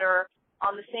your letter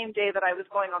on the same day that I was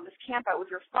going on this camp out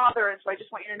with your father, and so I just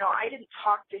want you to know I didn't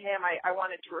talk to him. I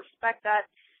wanted to respect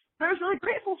that. And I was really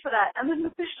grateful for that. And then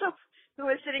the bishop, who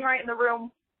was sitting right in the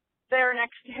room there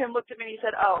next to him, looked at me and he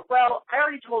said, oh, well, I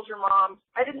already told your mom.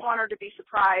 I didn't want her to be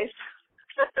surprised.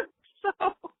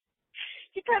 So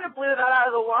he kind of blew that out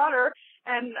of the water.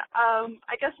 And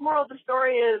I guess moral of the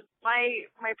story is my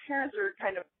parents are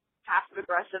kind of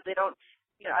passive-aggressive. They don't,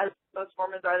 as most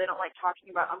Mormons are, they don't like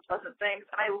talking about unpleasant things.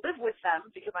 And I live with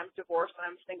them because I'm divorced and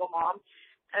I'm a single mom.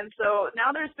 And so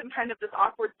now there's been kind of this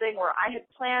awkward thing where I had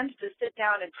planned to sit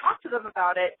down and talk to them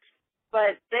about it,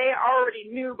 but they already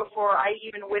knew before I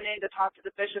even went in to talk to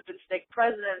the bishop and stake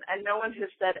president, and no one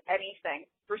has said anything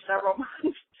for several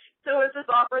months. So it's this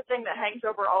awkward thing that hangs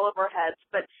over all of our heads.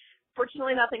 But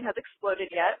fortunately, nothing has exploded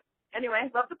yet.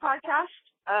 Anyway, love the podcast.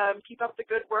 Keep up the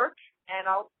good work, and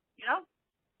I'll,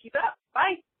 keep it up.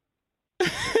 Bye.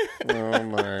 Oh,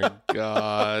 my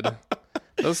God.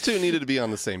 Those two needed to be on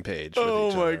the same page.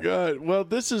 Oh my God! Well,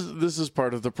 this is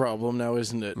part of the problem now,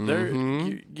 isn't it?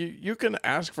 You can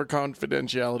ask for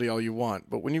confidentiality all you want,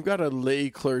 but when you've got a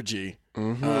lay clergy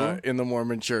in the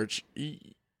Mormon Church,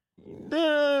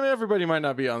 everybody might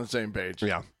not be on the same page.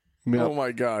 Yeah. Oh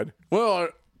my God! Well,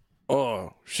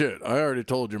 oh shit! I already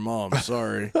told your mom.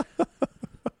 Sorry.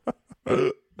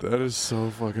 That is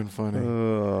so fucking funny.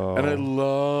 Oh. And I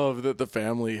love that the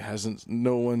family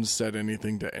no one said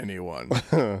anything to anyone.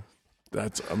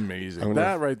 That's amazing.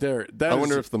 That right there. I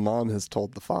wonder if the mom has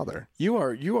told the father. You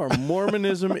are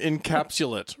Mormonism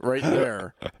encapsulate right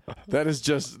there.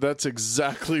 That's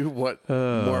exactly what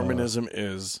Mormonism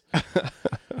is.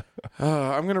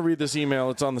 I'm going to read this email.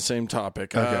 It's on the same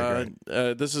topic. Okay,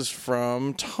 great. This is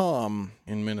from Tom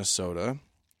in Minnesota.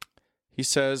 He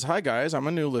says, hi guys, I'm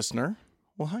a new listener.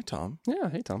 Well, hi, Tom. Yeah,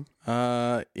 hey, Tom.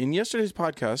 In yesterday's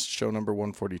podcast, show number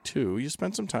 142, you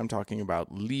spent some time talking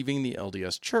about leaving the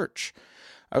LDS Church.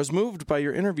 I was moved by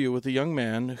your interview with a young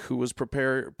man who was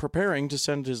preparing to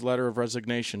send his letter of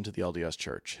resignation to the LDS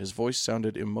Church. His voice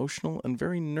sounded emotional and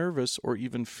very nervous or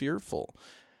even fearful.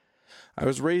 I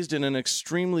was raised in an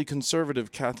extremely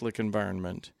conservative Catholic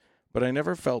environment, but I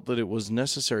never felt that it was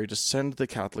necessary to send the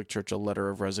Catholic Church a letter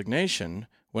of resignation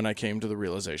when I came to the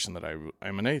realization that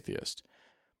I'm an atheist.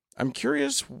 I'm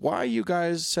curious why you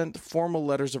guys sent formal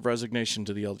letters of resignation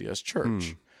to the LDS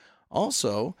Church.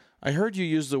 Also, I heard you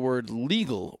use the word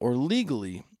legal or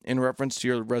legally in reference to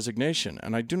your resignation,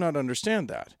 and I do not understand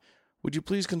that. Would you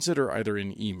please consider either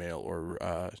in email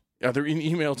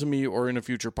to me or in a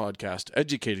future podcast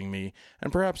educating me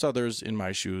and perhaps others in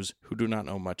my shoes who do not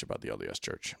know much about the LDS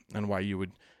Church and why you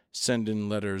would send in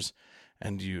letters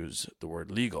and use the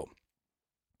word legal.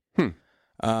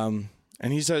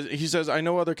 And he says, I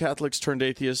know other Catholics turned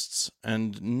atheists,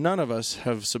 and none of us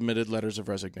have submitted letters of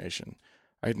resignation.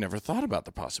 I had never thought about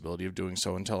the possibility of doing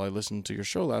so until I listened to your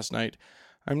show last night.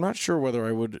 I'm not sure whether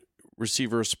I would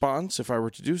receive a response if I were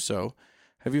to do so.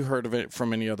 Have you heard of it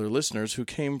from any other listeners who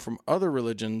came from other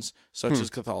religions, such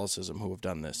as Catholicism, who have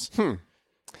done this?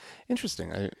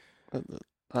 Interesting.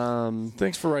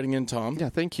 Thanks for writing in, Tom. Yeah,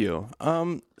 thank you.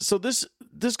 So this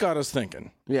got us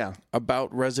thinking. Yeah.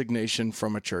 About resignation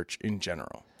from a church in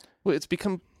general. Well, it's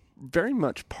become very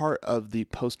much part of the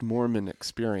post-Mormon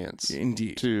experience.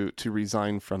 Indeed. To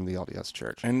resign from the LDS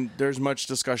Church. And there's much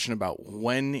discussion about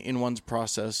when in one's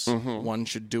process one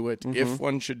should do it, if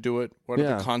one should do it, what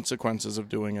are the consequences of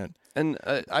doing it. And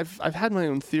I've had my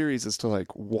own theories as to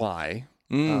like why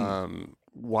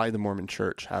the Mormon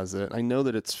Church has it. I know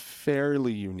that it's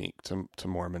fairly unique to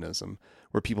Mormonism,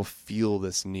 where people feel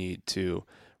this need to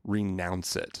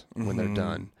renounce it when they're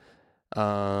done.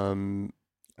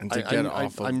 And to get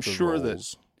off of I'm the sure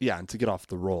rolls. And to get off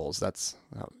the rolls. That's,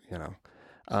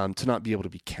 to not be able to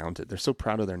be counted. They're so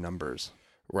proud of their numbers.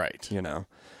 Right.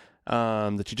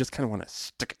 That you just kind of want to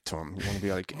stick it to them. You want to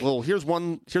be like, well, here's a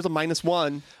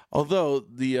 -1. Although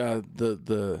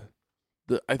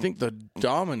I think the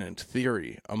dominant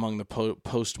theory among the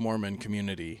post-Mormon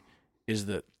community is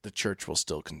that the church will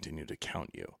still continue to count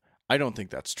you. I don't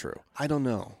think that's true. I don't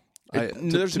know.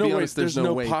 There's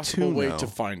no possible way to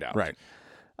find out. Right.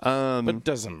 But it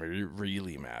doesn't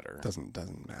really matter.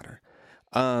 Doesn't matter.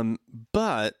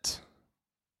 But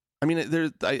I mean,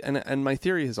 and my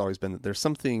theory has always been that there's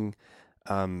something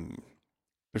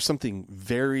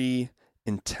very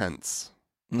intense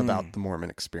about the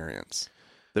Mormon experience.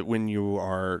 That when you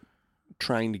are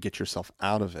trying to get yourself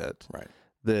out of it, right?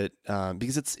 That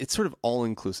because it's sort of all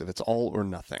inclusive. It's all or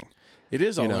nothing. It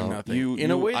is all or nothing. You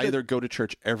in a way either go to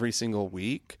church every single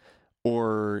week,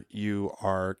 or you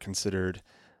are considered.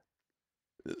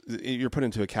 You're put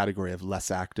into a category of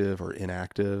less active or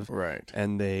inactive, right?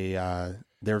 And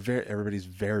everybody's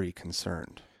very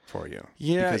concerned for you,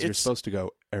 because you're supposed to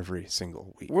go every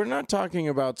single week. We're not talking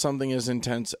about something as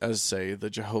intense as, say, the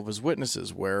Jehovah's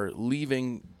Witnesses, where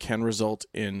leaving can result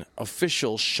in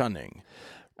official shunning.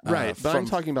 Right, but I'm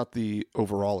talking about the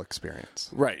overall experience.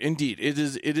 Right, indeed. It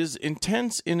is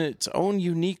intense in its own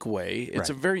unique way. It's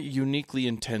a very uniquely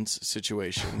intense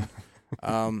situation.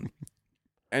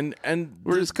 And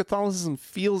whereas Catholicism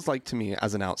feels like to me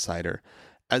as an outsider,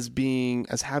 as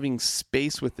having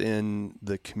space within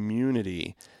the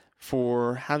community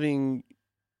for having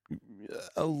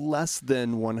a less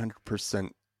than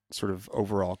 100% sort of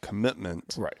overall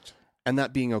commitment. Right. And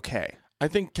that being okay. I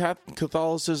think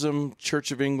Catholicism,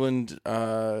 Church of England /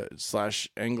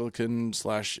 Anglican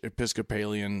 /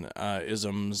 Episcopalian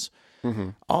isms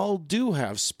all do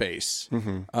have space.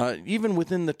 Even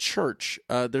within the church,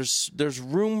 there's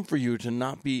room for you to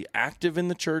not be active in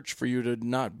the church, for you to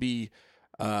not be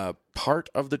part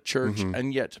of the church,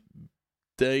 and yet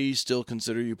they still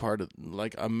consider you part of,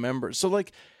 like, a member. So,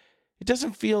 like, it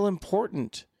doesn't feel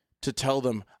important to tell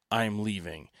them I'm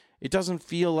leaving. It doesn't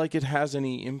feel like it has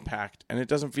any impact, and it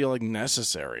doesn't feel like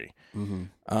necessary.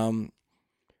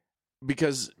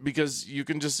 Because you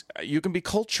can be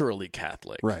culturally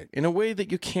Catholic, right, in a way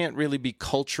that you can't really be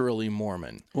culturally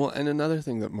Mormon. Well, and another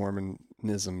thing that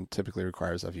Mormonism typically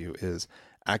requires of you is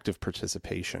active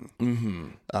participation.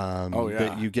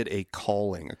 That you get a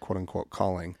calling, a quote unquote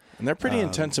calling, and they're pretty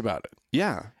intense about it.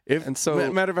 Yeah, and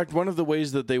so matter of fact, one of the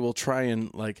ways that they will try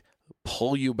and like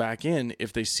pull you back in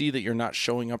if they see that you're not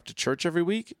showing up to church every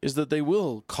week is that they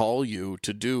will call you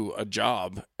to do a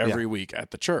job every week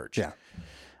at the church. Yeah.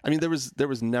 I mean, there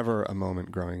was never a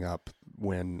moment growing up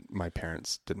when my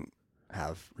parents didn't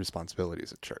have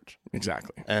responsibilities at church.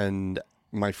 Exactly. And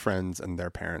my friends and their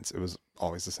parents, it was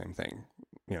always the same thing.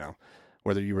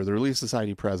 Whether you were the Relief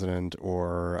Society president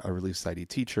or a Relief Society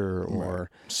teacher or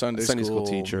Sunday school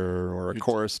teacher or a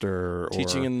chorister,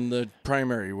 teaching in the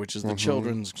primary, which is the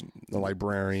children's, the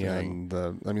librarian.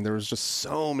 There was just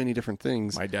so many different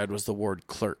things. My dad was the ward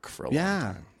clerk for a long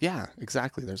time. Yeah,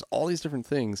 exactly. There's all these different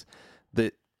things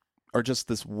that are just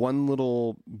this one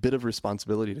little bit of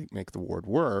responsibility to make the ward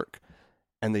work,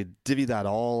 and they divvy that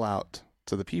all out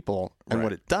to the people. And Right.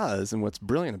 what it does, and what's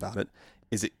brilliant about it,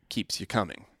 is it keeps you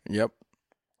coming. Yep.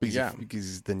 Because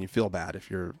because then you feel bad if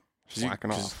you're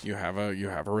slacking 'Cause off. you have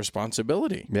a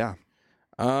responsibility. Yeah.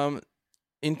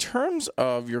 In terms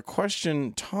of your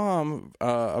question, Tom,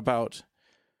 about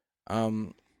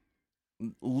the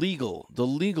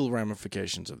legal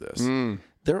ramifications of this,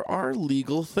 there are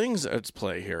legal things at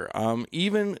play here.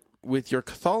 Even with your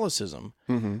Catholicism,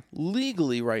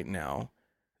 legally right now,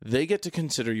 they get to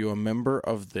consider you a member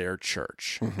of their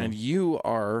church, and you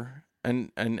are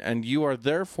and you are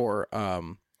therefore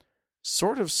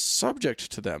sort of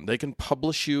subject to them. They can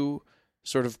publish you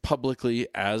sort of publicly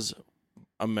as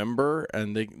a member,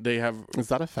 and they have. Is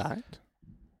that a fact?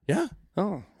 Yeah.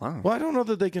 Oh, wow. Well, I don't know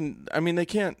that they can. I mean, they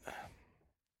can't.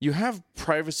 You have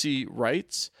privacy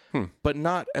rights, but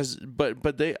not as.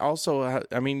 But they also.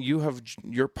 I mean,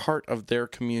 you're part of their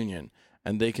communion,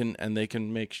 and they can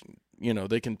make.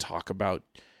 They can talk about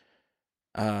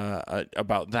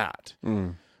that.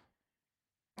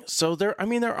 So there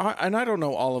are, and I don't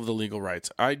know all of the legal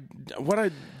rights. What I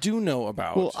do know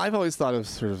about. Well, I've always thought of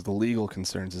sort of the legal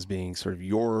concerns as being sort of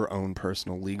your own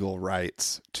personal legal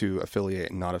rights to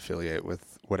affiliate and not affiliate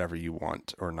with whatever you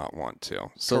want or not want to.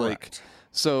 So Correct.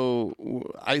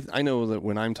 I know that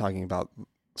when I'm talking about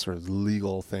sort of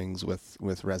legal things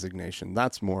with resignation,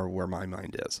 that's more where my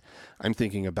mind is. I'm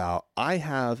thinking about, I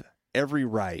have every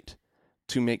right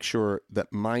to make sure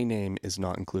that my name is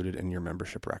not included in your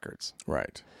membership records.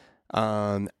 Right.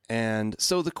 And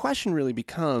so the question really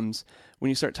becomes, when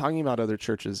you start talking about other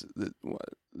churches,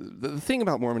 the thing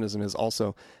about Mormonism is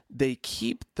also they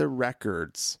keep the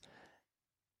records.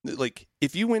 Like,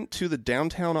 if you went to the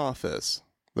downtown office,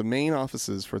 the main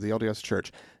offices for the LDS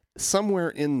Church, somewhere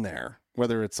in there,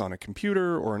 whether it's on a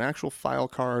computer or an actual file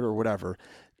card or whatever,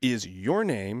 is your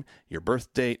name, your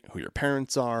birth date, who your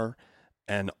parents are,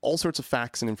 and all sorts of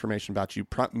facts and information about you.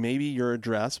 Maybe your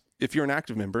address. If you're an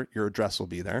active member, your address will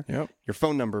be there. Yep. Your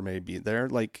phone number may be there.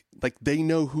 Like they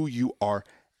know who you are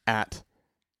at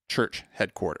church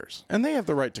headquarters. And they have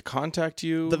the right to contact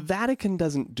you. The Vatican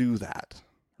doesn't do that,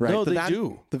 right? No, they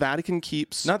do. The Vatican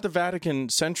keeps Not the Vatican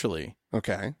centrally,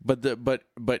 okay,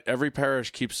 but every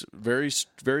parish keeps very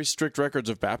strict records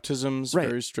of baptisms. right?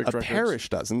 Very strict a records. parish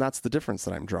does, and that's the difference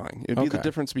that I'm drawing. It'd be the Okay.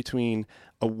 difference between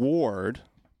a ward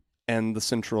and the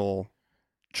central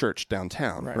church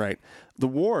downtown, right? The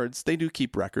wards, they do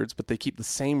keep records, but they keep the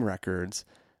same records.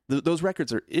 Those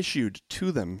records are issued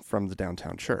to them from the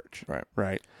downtown church,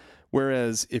 right?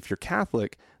 Whereas if you're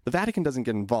Catholic, the Vatican doesn't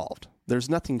get involved. There's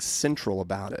nothing central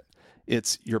about it.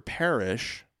 It's your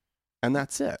parish, and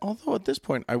that's it. Although at this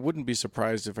point, I wouldn't be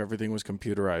surprised if everything was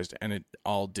computerized and it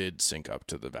all did sync up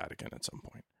to the Vatican at some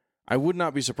point. I would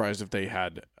not be surprised if they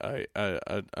had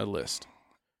a list.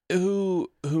 Who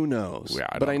knows? Yeah,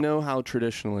 I know how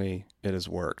traditionally it has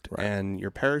worked. Right. And your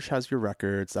parish has your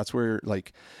records. That's where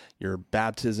like your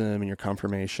baptism and your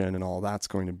confirmation and all that's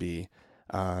going to be.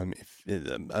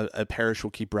 A parish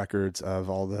will keep records of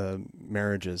all the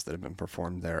marriages that have been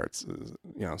performed there. It's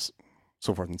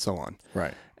so forth and so on.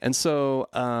 Right. And so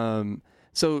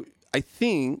so I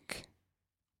think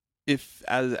if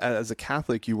as a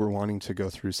Catholic you were wanting to go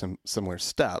through some similar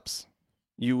steps,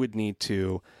 you would need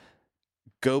to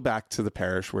go back to the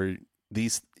parish where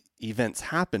these events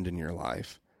happened in your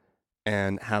life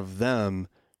and have them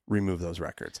remove those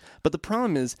records. But the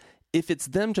problem is, if it's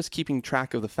them just keeping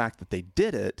track of the fact that they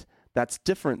did it, that's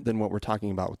different than what we're talking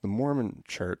about with the Mormon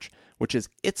Church, which is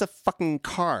it's a fucking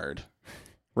card,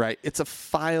 right? It's a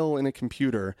file in a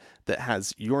computer that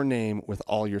has your name with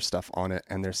all your stuff on it,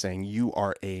 and they're saying you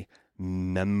are a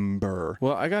member.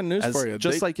 Well, I got news for you.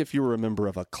 Just like if you were a member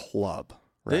of a club.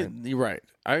 Right. You're right.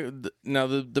 Now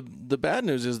the bad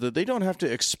news is that they don't have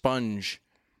to expunge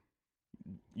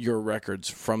your records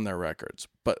from their records,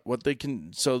 but what they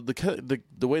can. So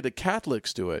the way the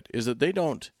Catholics do it is that they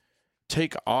don't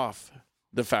take off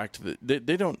the fact that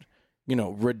they don't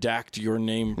redact your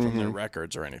name from their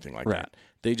records or anything like that.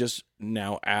 They just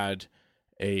now add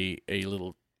a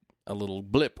little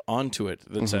blip onto it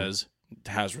that says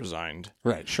has resigned.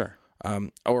 Right. Sure.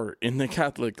 Or in the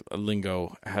Catholic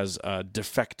lingo, has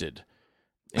defected.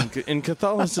 In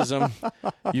Catholicism,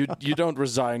 you don't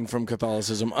resign from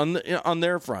Catholicism on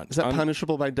their front. Is that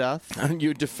punishable by death?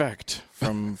 You defect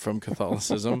from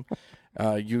Catholicism.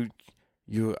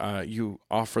 You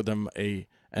offer them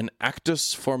an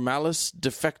actus formalis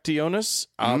defectionis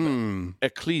ab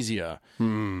ecclesia.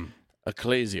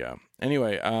 Ecclesia.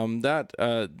 Anyway,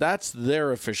 that's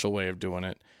their official way of doing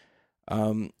it.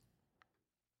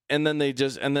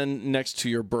 then next to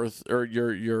your birth or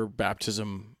your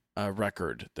baptism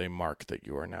record, they mark that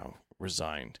you are now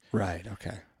resigned. Right.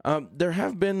 Okay. There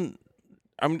have been.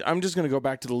 I'm just going to go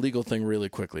back to the legal thing really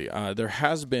quickly. There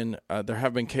have been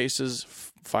cases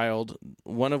filed.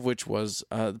 One of which was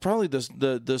probably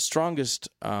the strongest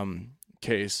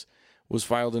case was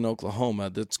filed in Oklahoma.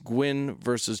 That's Gwynn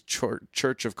versus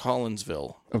Church of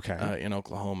Collinsville. Okay. In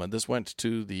Oklahoma, this went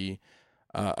to the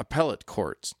appellate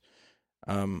courts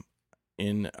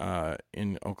in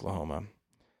Oklahoma,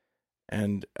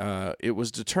 and it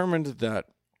was determined that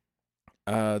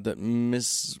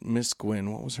Miss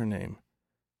Gwynn, what was her name?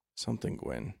 Something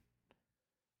Gwynn.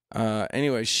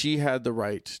 Anyway, she had the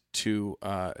right to.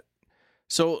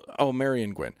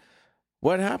 Marion Gwynn.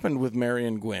 What happened with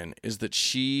Marion Gwynn is that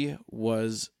she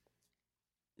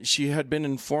had been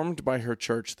informed by her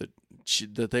church that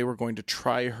they were going to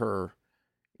try her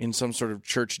in some sort of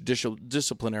church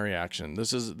disciplinary action.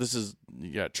 This is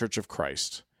Church of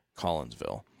Christ,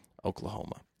 Collinsville,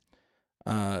 Oklahoma.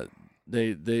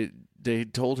 They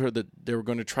told her that they were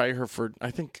going to try her for,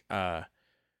 I think,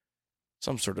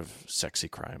 some sort of sexy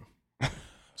crime,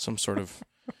 some sort of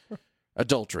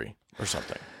adultery or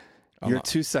something. You're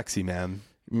too sexy, ma'am.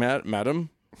 Madam,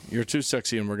 you're too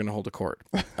sexy, and we're going to hold a court.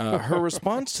 Her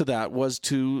response to that was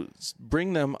to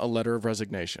bring them a letter of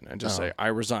resignation and just say, "I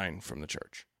resign from the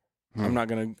church. I'm not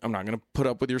gonna put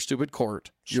up with your stupid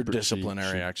court, your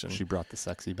disciplinary action." She brought the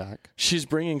sexy back. She's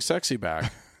bringing sexy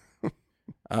back,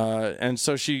 and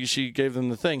so she gave them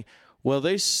the thing. Well,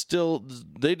 they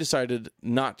decided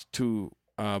not to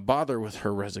bother with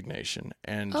her resignation,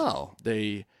 and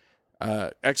they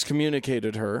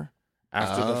excommunicated her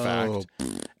after the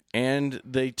fact, and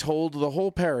they told the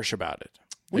whole parish about it.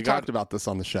 We talked about this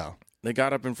on the show. They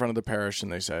got up in front of the parish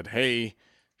and they said, "Hey,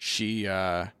 she's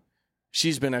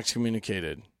been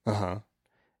excommunicated," and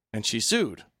she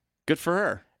sued. Good for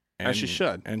her, as she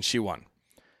should, and she won.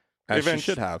 As she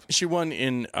should have. She won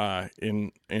in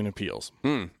appeals.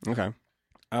 Okay.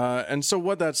 And so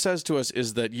what that says to us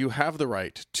is that you have the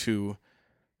right to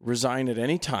resign at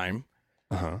any time,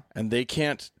 and they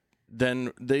can't.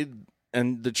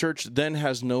 And the church then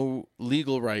has no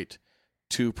legal right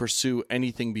to pursue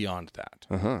anything beyond that.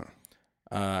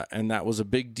 And that was a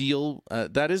big deal.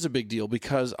 That is a big deal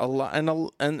because a lot,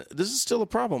 and this is still a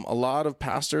problem. A lot of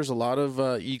pastors, a lot of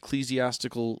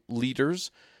ecclesiastical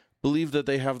leaders believe that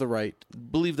they have the right,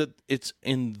 believe that it's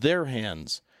in their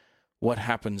hands what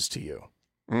happens to you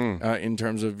in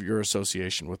terms of your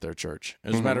association with their church.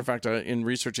 As a matter of fact, in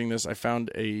researching this, I found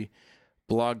a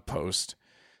blog post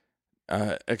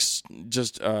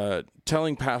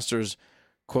telling pastors,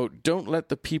 quote, "Don't let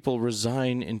the people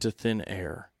resign into thin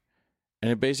air." And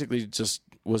it basically just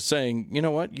was saying, you know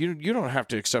what, you don't have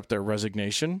to accept their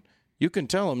resignation. You can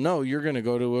tell them, no, you're going to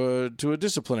go to a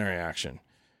disciplinary action.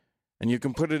 And you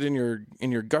can put it in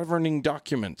your governing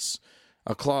documents,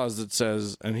 a clause that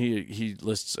says, and he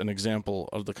lists an example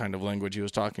of the kind of language he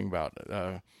was talking about.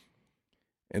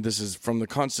 And this is from the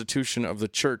Constitution of the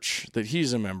church that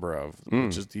he's a member of,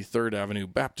 which is the Third Avenue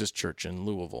Baptist Church in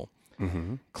Louisville.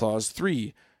 Clause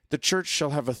 3, the church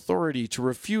shall have authority to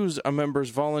refuse a member's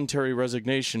voluntary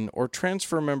resignation or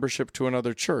transfer membership to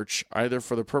another church, either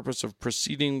for the purpose of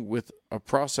proceeding with a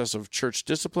process of church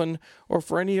discipline or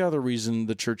for any other reason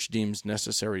the church deems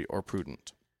necessary or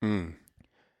prudent.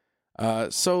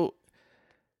 So,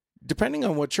 depending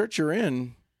on what church you're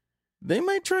in, they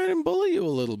might try and bully you a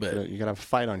little bit. You got to have a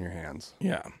fight on your hands.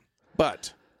 Yeah.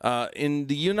 But in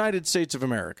the United States of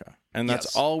America, and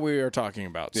that's all we are talking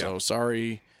about. So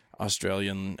sorry,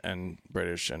 Australian and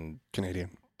British and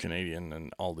Canadian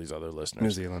and all these other listeners. New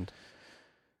Zealand.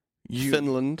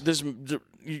 Finland.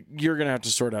 You're going to have to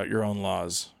sort out your own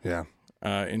laws. Yeah.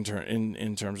 In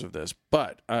terms of this.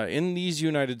 But in these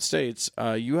United States,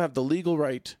 you have the legal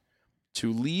right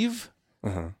to leave,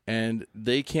 and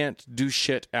they can't do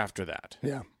shit after that.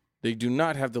 Yeah. They do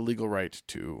not have the legal right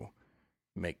to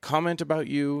make comment about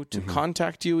you, to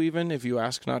contact you even if you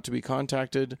ask not to be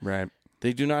contacted. Right.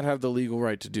 They do not have the legal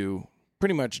right to do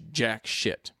pretty much jack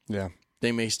shit. Yeah.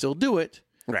 They may still do it.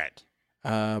 Right.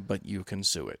 But you can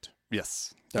sue it.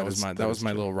 Yes. That was my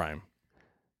little rhyme.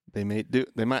 They might do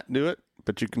it,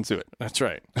 but you can sue it. That's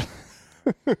right.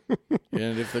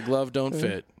 And if the glove don't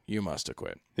fit, you must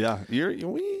acquit. Yeah.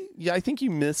 I think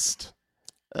you missed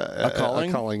a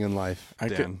calling in life.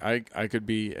 I could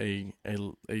be a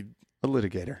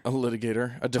litigator. A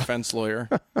litigator, a defense lawyer,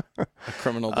 a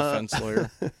criminal defense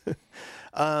lawyer.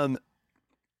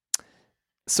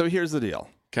 So here's the deal.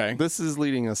 Okay. This is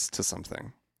leading us to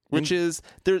something, which is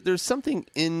there's something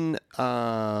in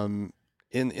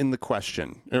the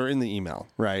question or in the email,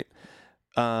 right?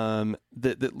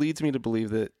 that leads me to believe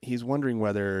that he's wondering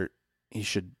whether he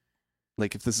should,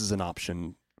 like, if this is an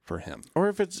option for him, or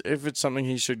if it's something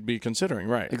he should be considering,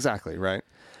 right? Exactly, right.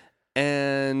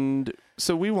 And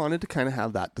so we wanted to kind of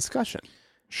have that discussion.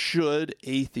 Should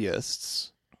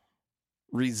atheists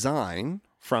resign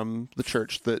from the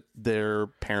church that their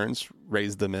parents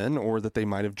raised them in, or that they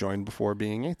might have joined before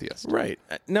being atheists? Right.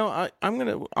 No,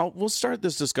 we'll start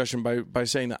this discussion by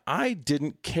saying that I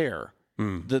didn't care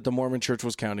that the Mormon Church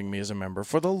was counting me as a member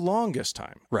for the longest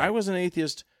time. Right. I was an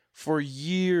atheist for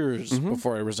years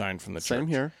before I resigned from the church. Same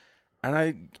here.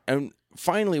 And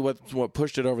finally, what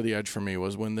pushed it over the edge for me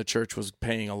was when the church was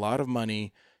paying a lot of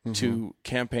money to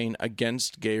campaign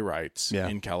against gay rights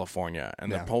in California.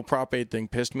 And the whole Prop 8 thing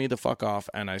pissed me the fuck off.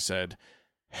 And I said,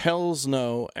 hells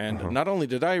no. And not only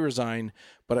did I resign,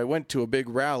 but I went to a big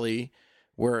rally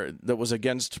that was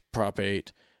against Prop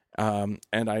 8. And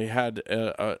I had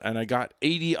and I got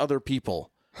 80 other people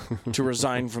to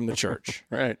resign from the church.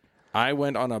 Right. I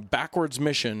went on a backwards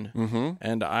mission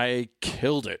and I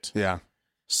killed it. Yeah.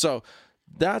 So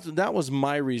that was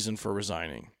my reason for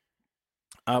resigning.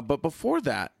 But before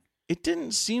that,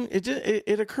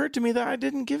 it occurred to me that I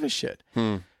didn't give a shit.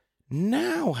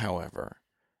 Now, however,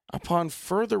 upon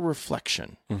further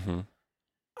reflection,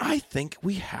 I think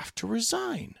we have to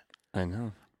resign. I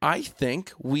know. I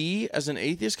think we, as an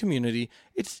atheist community,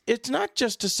 it's not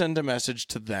just to send a message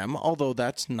to them, although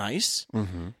that's nice.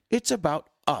 It's about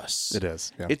us. It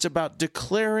is. Yeah. It's about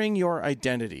declaring your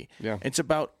identity. Yeah. It's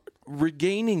about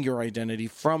regaining your identity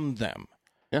from them.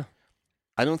 Yeah.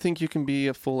 I don't think you can be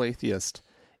a full atheist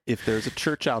if there's a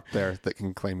church out there that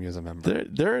can claim you as a member.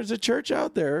 There is a church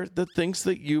out there that thinks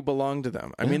that you belong to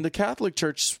them. I mean, the Catholic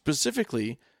Church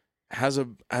specifically has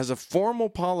a formal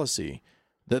policy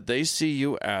that they see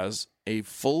you as a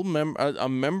full a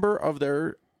member of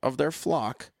their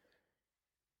flock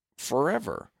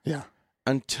forever. Yeah.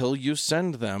 Until you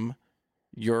send them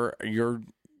your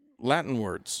Latin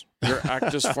words, your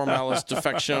actus formalis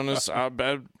defectionis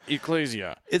ab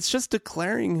ecclesia. It's just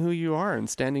declaring who you are and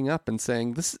standing up and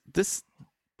saying, this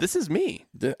is me.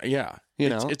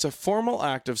 It's a formal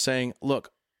act of saying,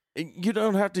 look, you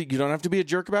don't have to be a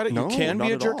jerk about it. No, you can not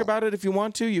be a at jerk all. about it if you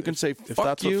want to. You can say, fuck if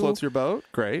that's you. what floats your boat,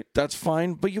 great. That's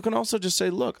fine. But you can also just say,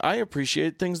 look, I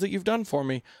appreciate things that you've done for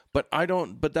me, but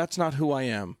that's not who I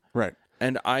am. Right.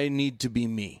 And I need to be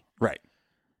me. Right.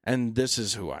 And this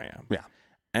is who I am. Yeah.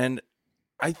 And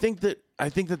I think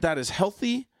that is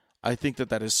healthy. I think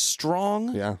that is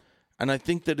strong. Yeah. And I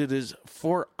think that it is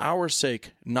for our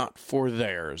sake, not for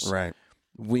theirs. Right.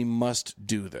 We must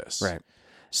do this. Right.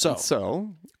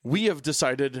 So we have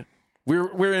decided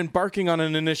we're embarking on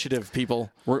an initiative,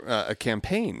 people. We're a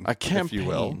campaign, if you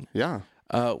will. Yeah.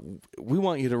 We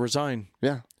want you to resign.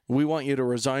 Yeah. We want you to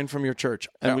resign from your church.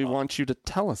 And we want you to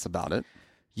tell us about it.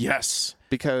 Yes.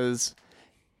 Because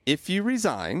if you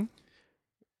resign,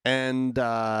 and,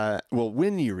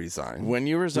 when you resign.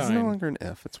 It's no longer an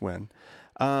if, it's when.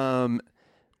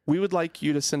 We would like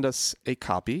you to send us a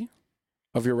copy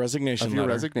of your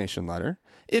resignation letter.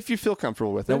 If you feel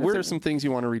comfortable with it. If there's some things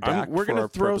you want to redact we're going to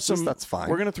throw purposes, that's fine.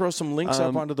 We're going to throw some links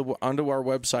up onto our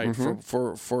website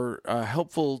for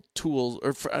helpful tools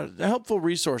or helpful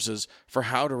resources for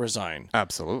how to resign.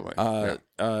 Absolutely.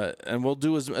 And we'll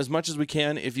do as much as we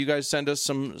can. If you guys send us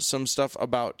some stuff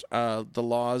about the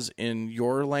laws in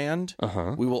your land,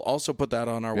 we will also put that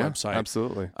on our website.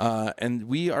 Absolutely. And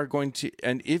we are going to.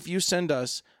 And if you send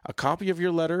us a copy of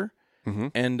your letter,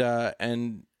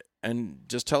 and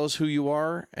just tell us who you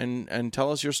are and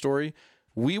tell us your story,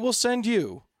 we will send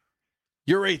you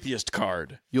your atheist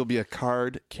card. You'll be a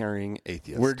card-carrying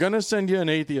atheist. We're going to send you an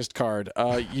atheist card.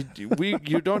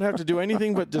 You don't have to do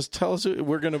anything but just tell us.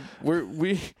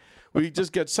 We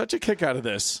just get such a kick out of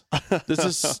this.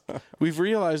 We've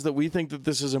realized that we think that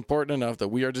this is important enough that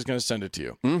we are just going to send it to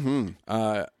you.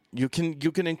 You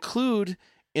can include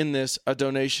in this a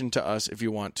donation to us if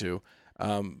you want to.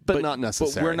 But not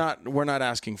necessary. But we're not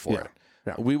asking for it.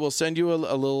 Yeah. We will send you a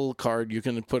little card. You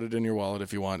can put it in your wallet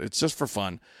if you want. It's just for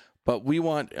fun. But we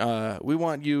want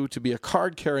you to be a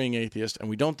card-carrying atheist, and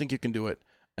we don't think you can do it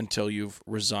until you've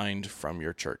resigned from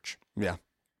your church. Yeah.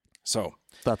 So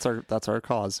that's our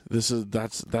cause.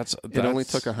 It only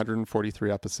took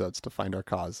 143 episodes to find our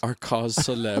cause. Our cause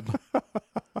celeb.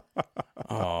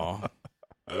 Aw.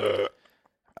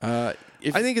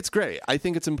 I think it's great. I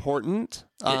think it's important.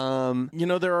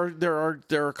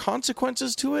 There are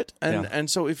consequences to it, and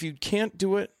so if you can't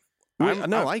do it,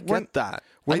 I get that.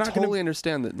 I totally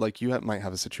understand that. Like might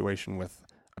have a situation with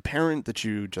a parent that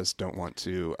you just don't want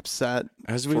to upset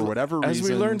for whatever reason. As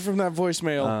we learned from that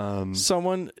voicemail,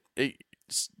 someone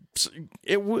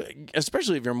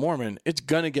especially if you're Mormon, it's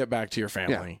going to get back to your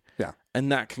family. Yeah. And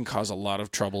that can cause a lot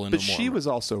of trouble in But the she Mormon. was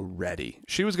also ready.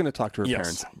 She was going to talk to her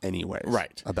parents anyways,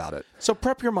 Right. about it. So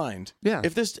prep your mind. Yeah.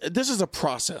 If this is a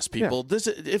process, people.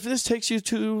 If this takes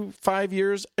you 5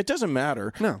 years, it doesn't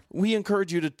matter. No. We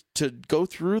encourage you to go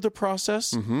through the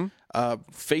process.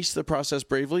 Face the process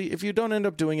bravely. If you don't end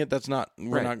up doing it, that's not.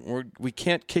 We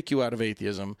can't kick you out of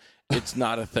atheism. It's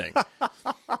not a thing.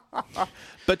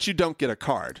 But you don't get a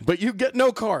card. But you get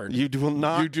no card. You will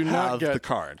not. You do have not get the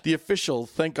card. The official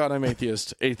 "Thank God I'm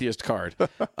Atheist" card.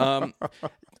 One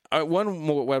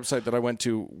website that I went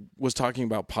to was talking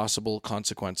about possible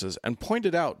consequences and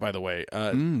pointed out, by the way,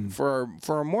 for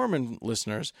our Mormon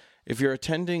listeners, if you're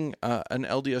attending an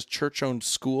LDS church-owned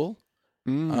school,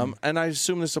 and I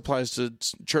assume this applies to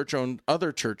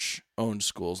other church-owned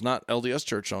schools, not LDS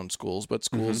church-owned schools, but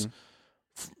schools,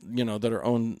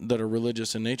 that are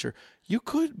religious in nature, you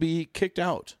could be kicked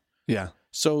out. Yeah.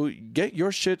 So get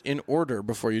your shit in order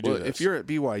before you do this. If you're at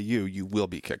BYU, you will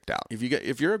be kicked out. If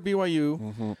you're at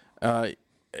BYU,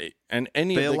 and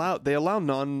any they allow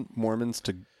non-Mormons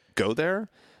to go there,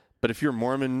 but if you're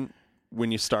Mormon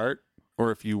when you start,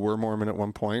 or if you were Mormon at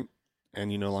one point and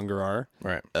you no longer are,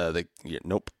 right?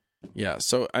 Nope. Yeah.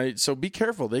 So be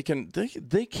careful. They can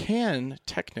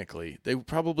technically, they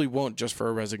probably won't just for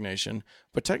a resignation,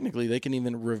 but technically they can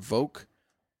even revoke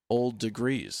old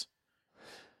degrees.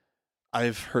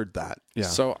 I've heard that. Yeah.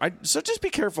 So just be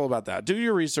careful about that. Do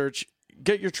your research.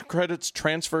 Get your credits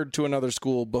transferred to another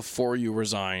school before you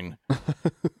resign,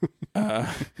 or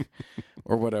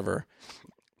whatever.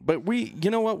 But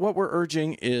what we're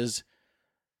urging is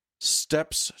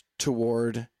steps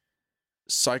toward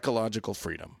psychological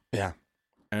freedom. Yeah.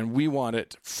 And we want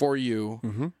it for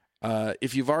you.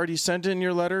 If you've already sent in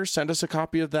your letter, send us a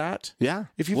copy of that. Yeah.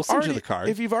 We'll send you the card.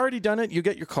 If you've already done it, you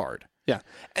get your card. Yeah.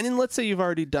 And then let's say you've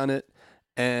already done it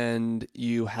and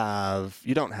you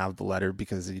don't have the letter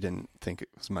because you didn't think it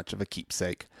was much of a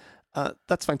keepsake.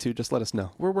 That's fine too. Just let us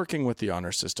know. We're working with the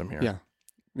honor system here. Yeah.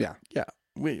 Yeah. Yeah.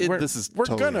 We're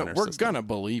gonna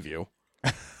believe you.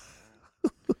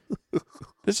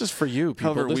 This is for you,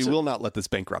 people. However, we will not let this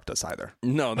bankrupt us either.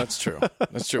 No, that's true.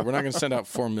 That's true. We're not going to send out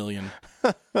 4 million,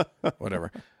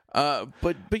 whatever.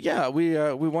 But yeah, we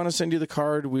want to send you the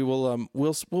card. We will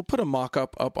we'll put a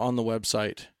mock-up up on the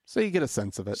website, so you get a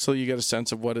sense of it. So you get a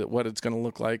sense of what it's going to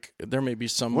look like. There may be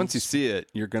some. Once you see it,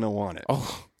 you're going to want it.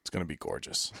 Oh, it's going to be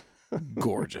gorgeous,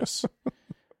 gorgeous.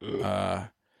 But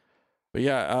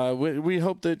yeah, we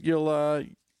hope that you'll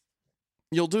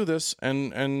do this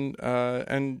and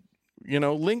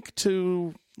link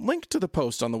to the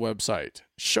post on the website.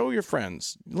 Show your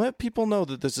friends. Let people know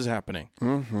that this is happening.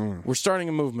 We're starting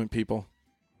a movement, people.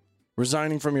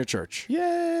 Resigning from your church.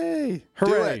 Yay!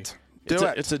 Hooray! Do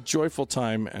it. It's a joyful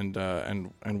time, and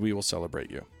we will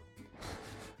celebrate you.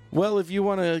 Well, if you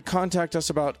want to contact us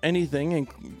about anything,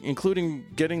 including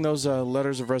getting those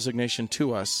letters of resignation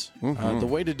to us, the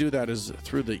way to do that is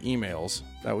through the emails.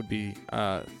 That would be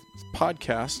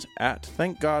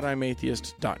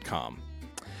podcast@thankgodimatheist.com.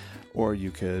 Or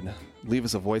you could leave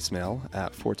us a voicemail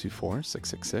at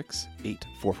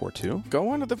 424-666-8442. Go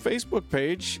onto the Facebook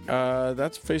page.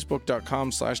 That's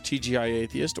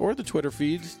facebook.com/TGIAtheist, or the Twitter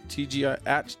feed,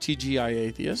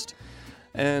 @TGIAtheist.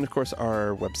 And, of course,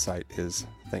 our website is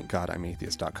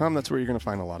thankgodimatheist.com. That's where you're going to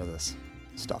find a lot of this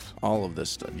stuff. All of this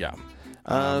stuff, yeah.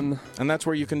 And that's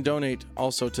where you can donate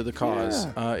also to the cause.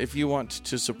 Yeah. If you want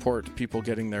to support people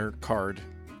getting their card,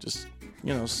 just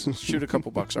shoot a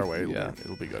couple bucks our way.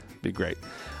 It'll be good. Be great.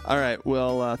 All right.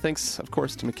 Well, thanks, of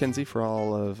course, to Mackenzie for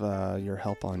all of your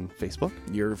help on Facebook.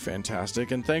 You're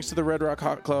fantastic. And thanks to the Red Rock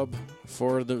Hot Club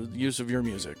for the use of your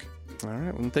music. All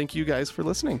right. And thank you guys for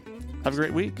listening. Have a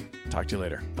great week. Talk to you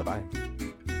later. Bye-bye.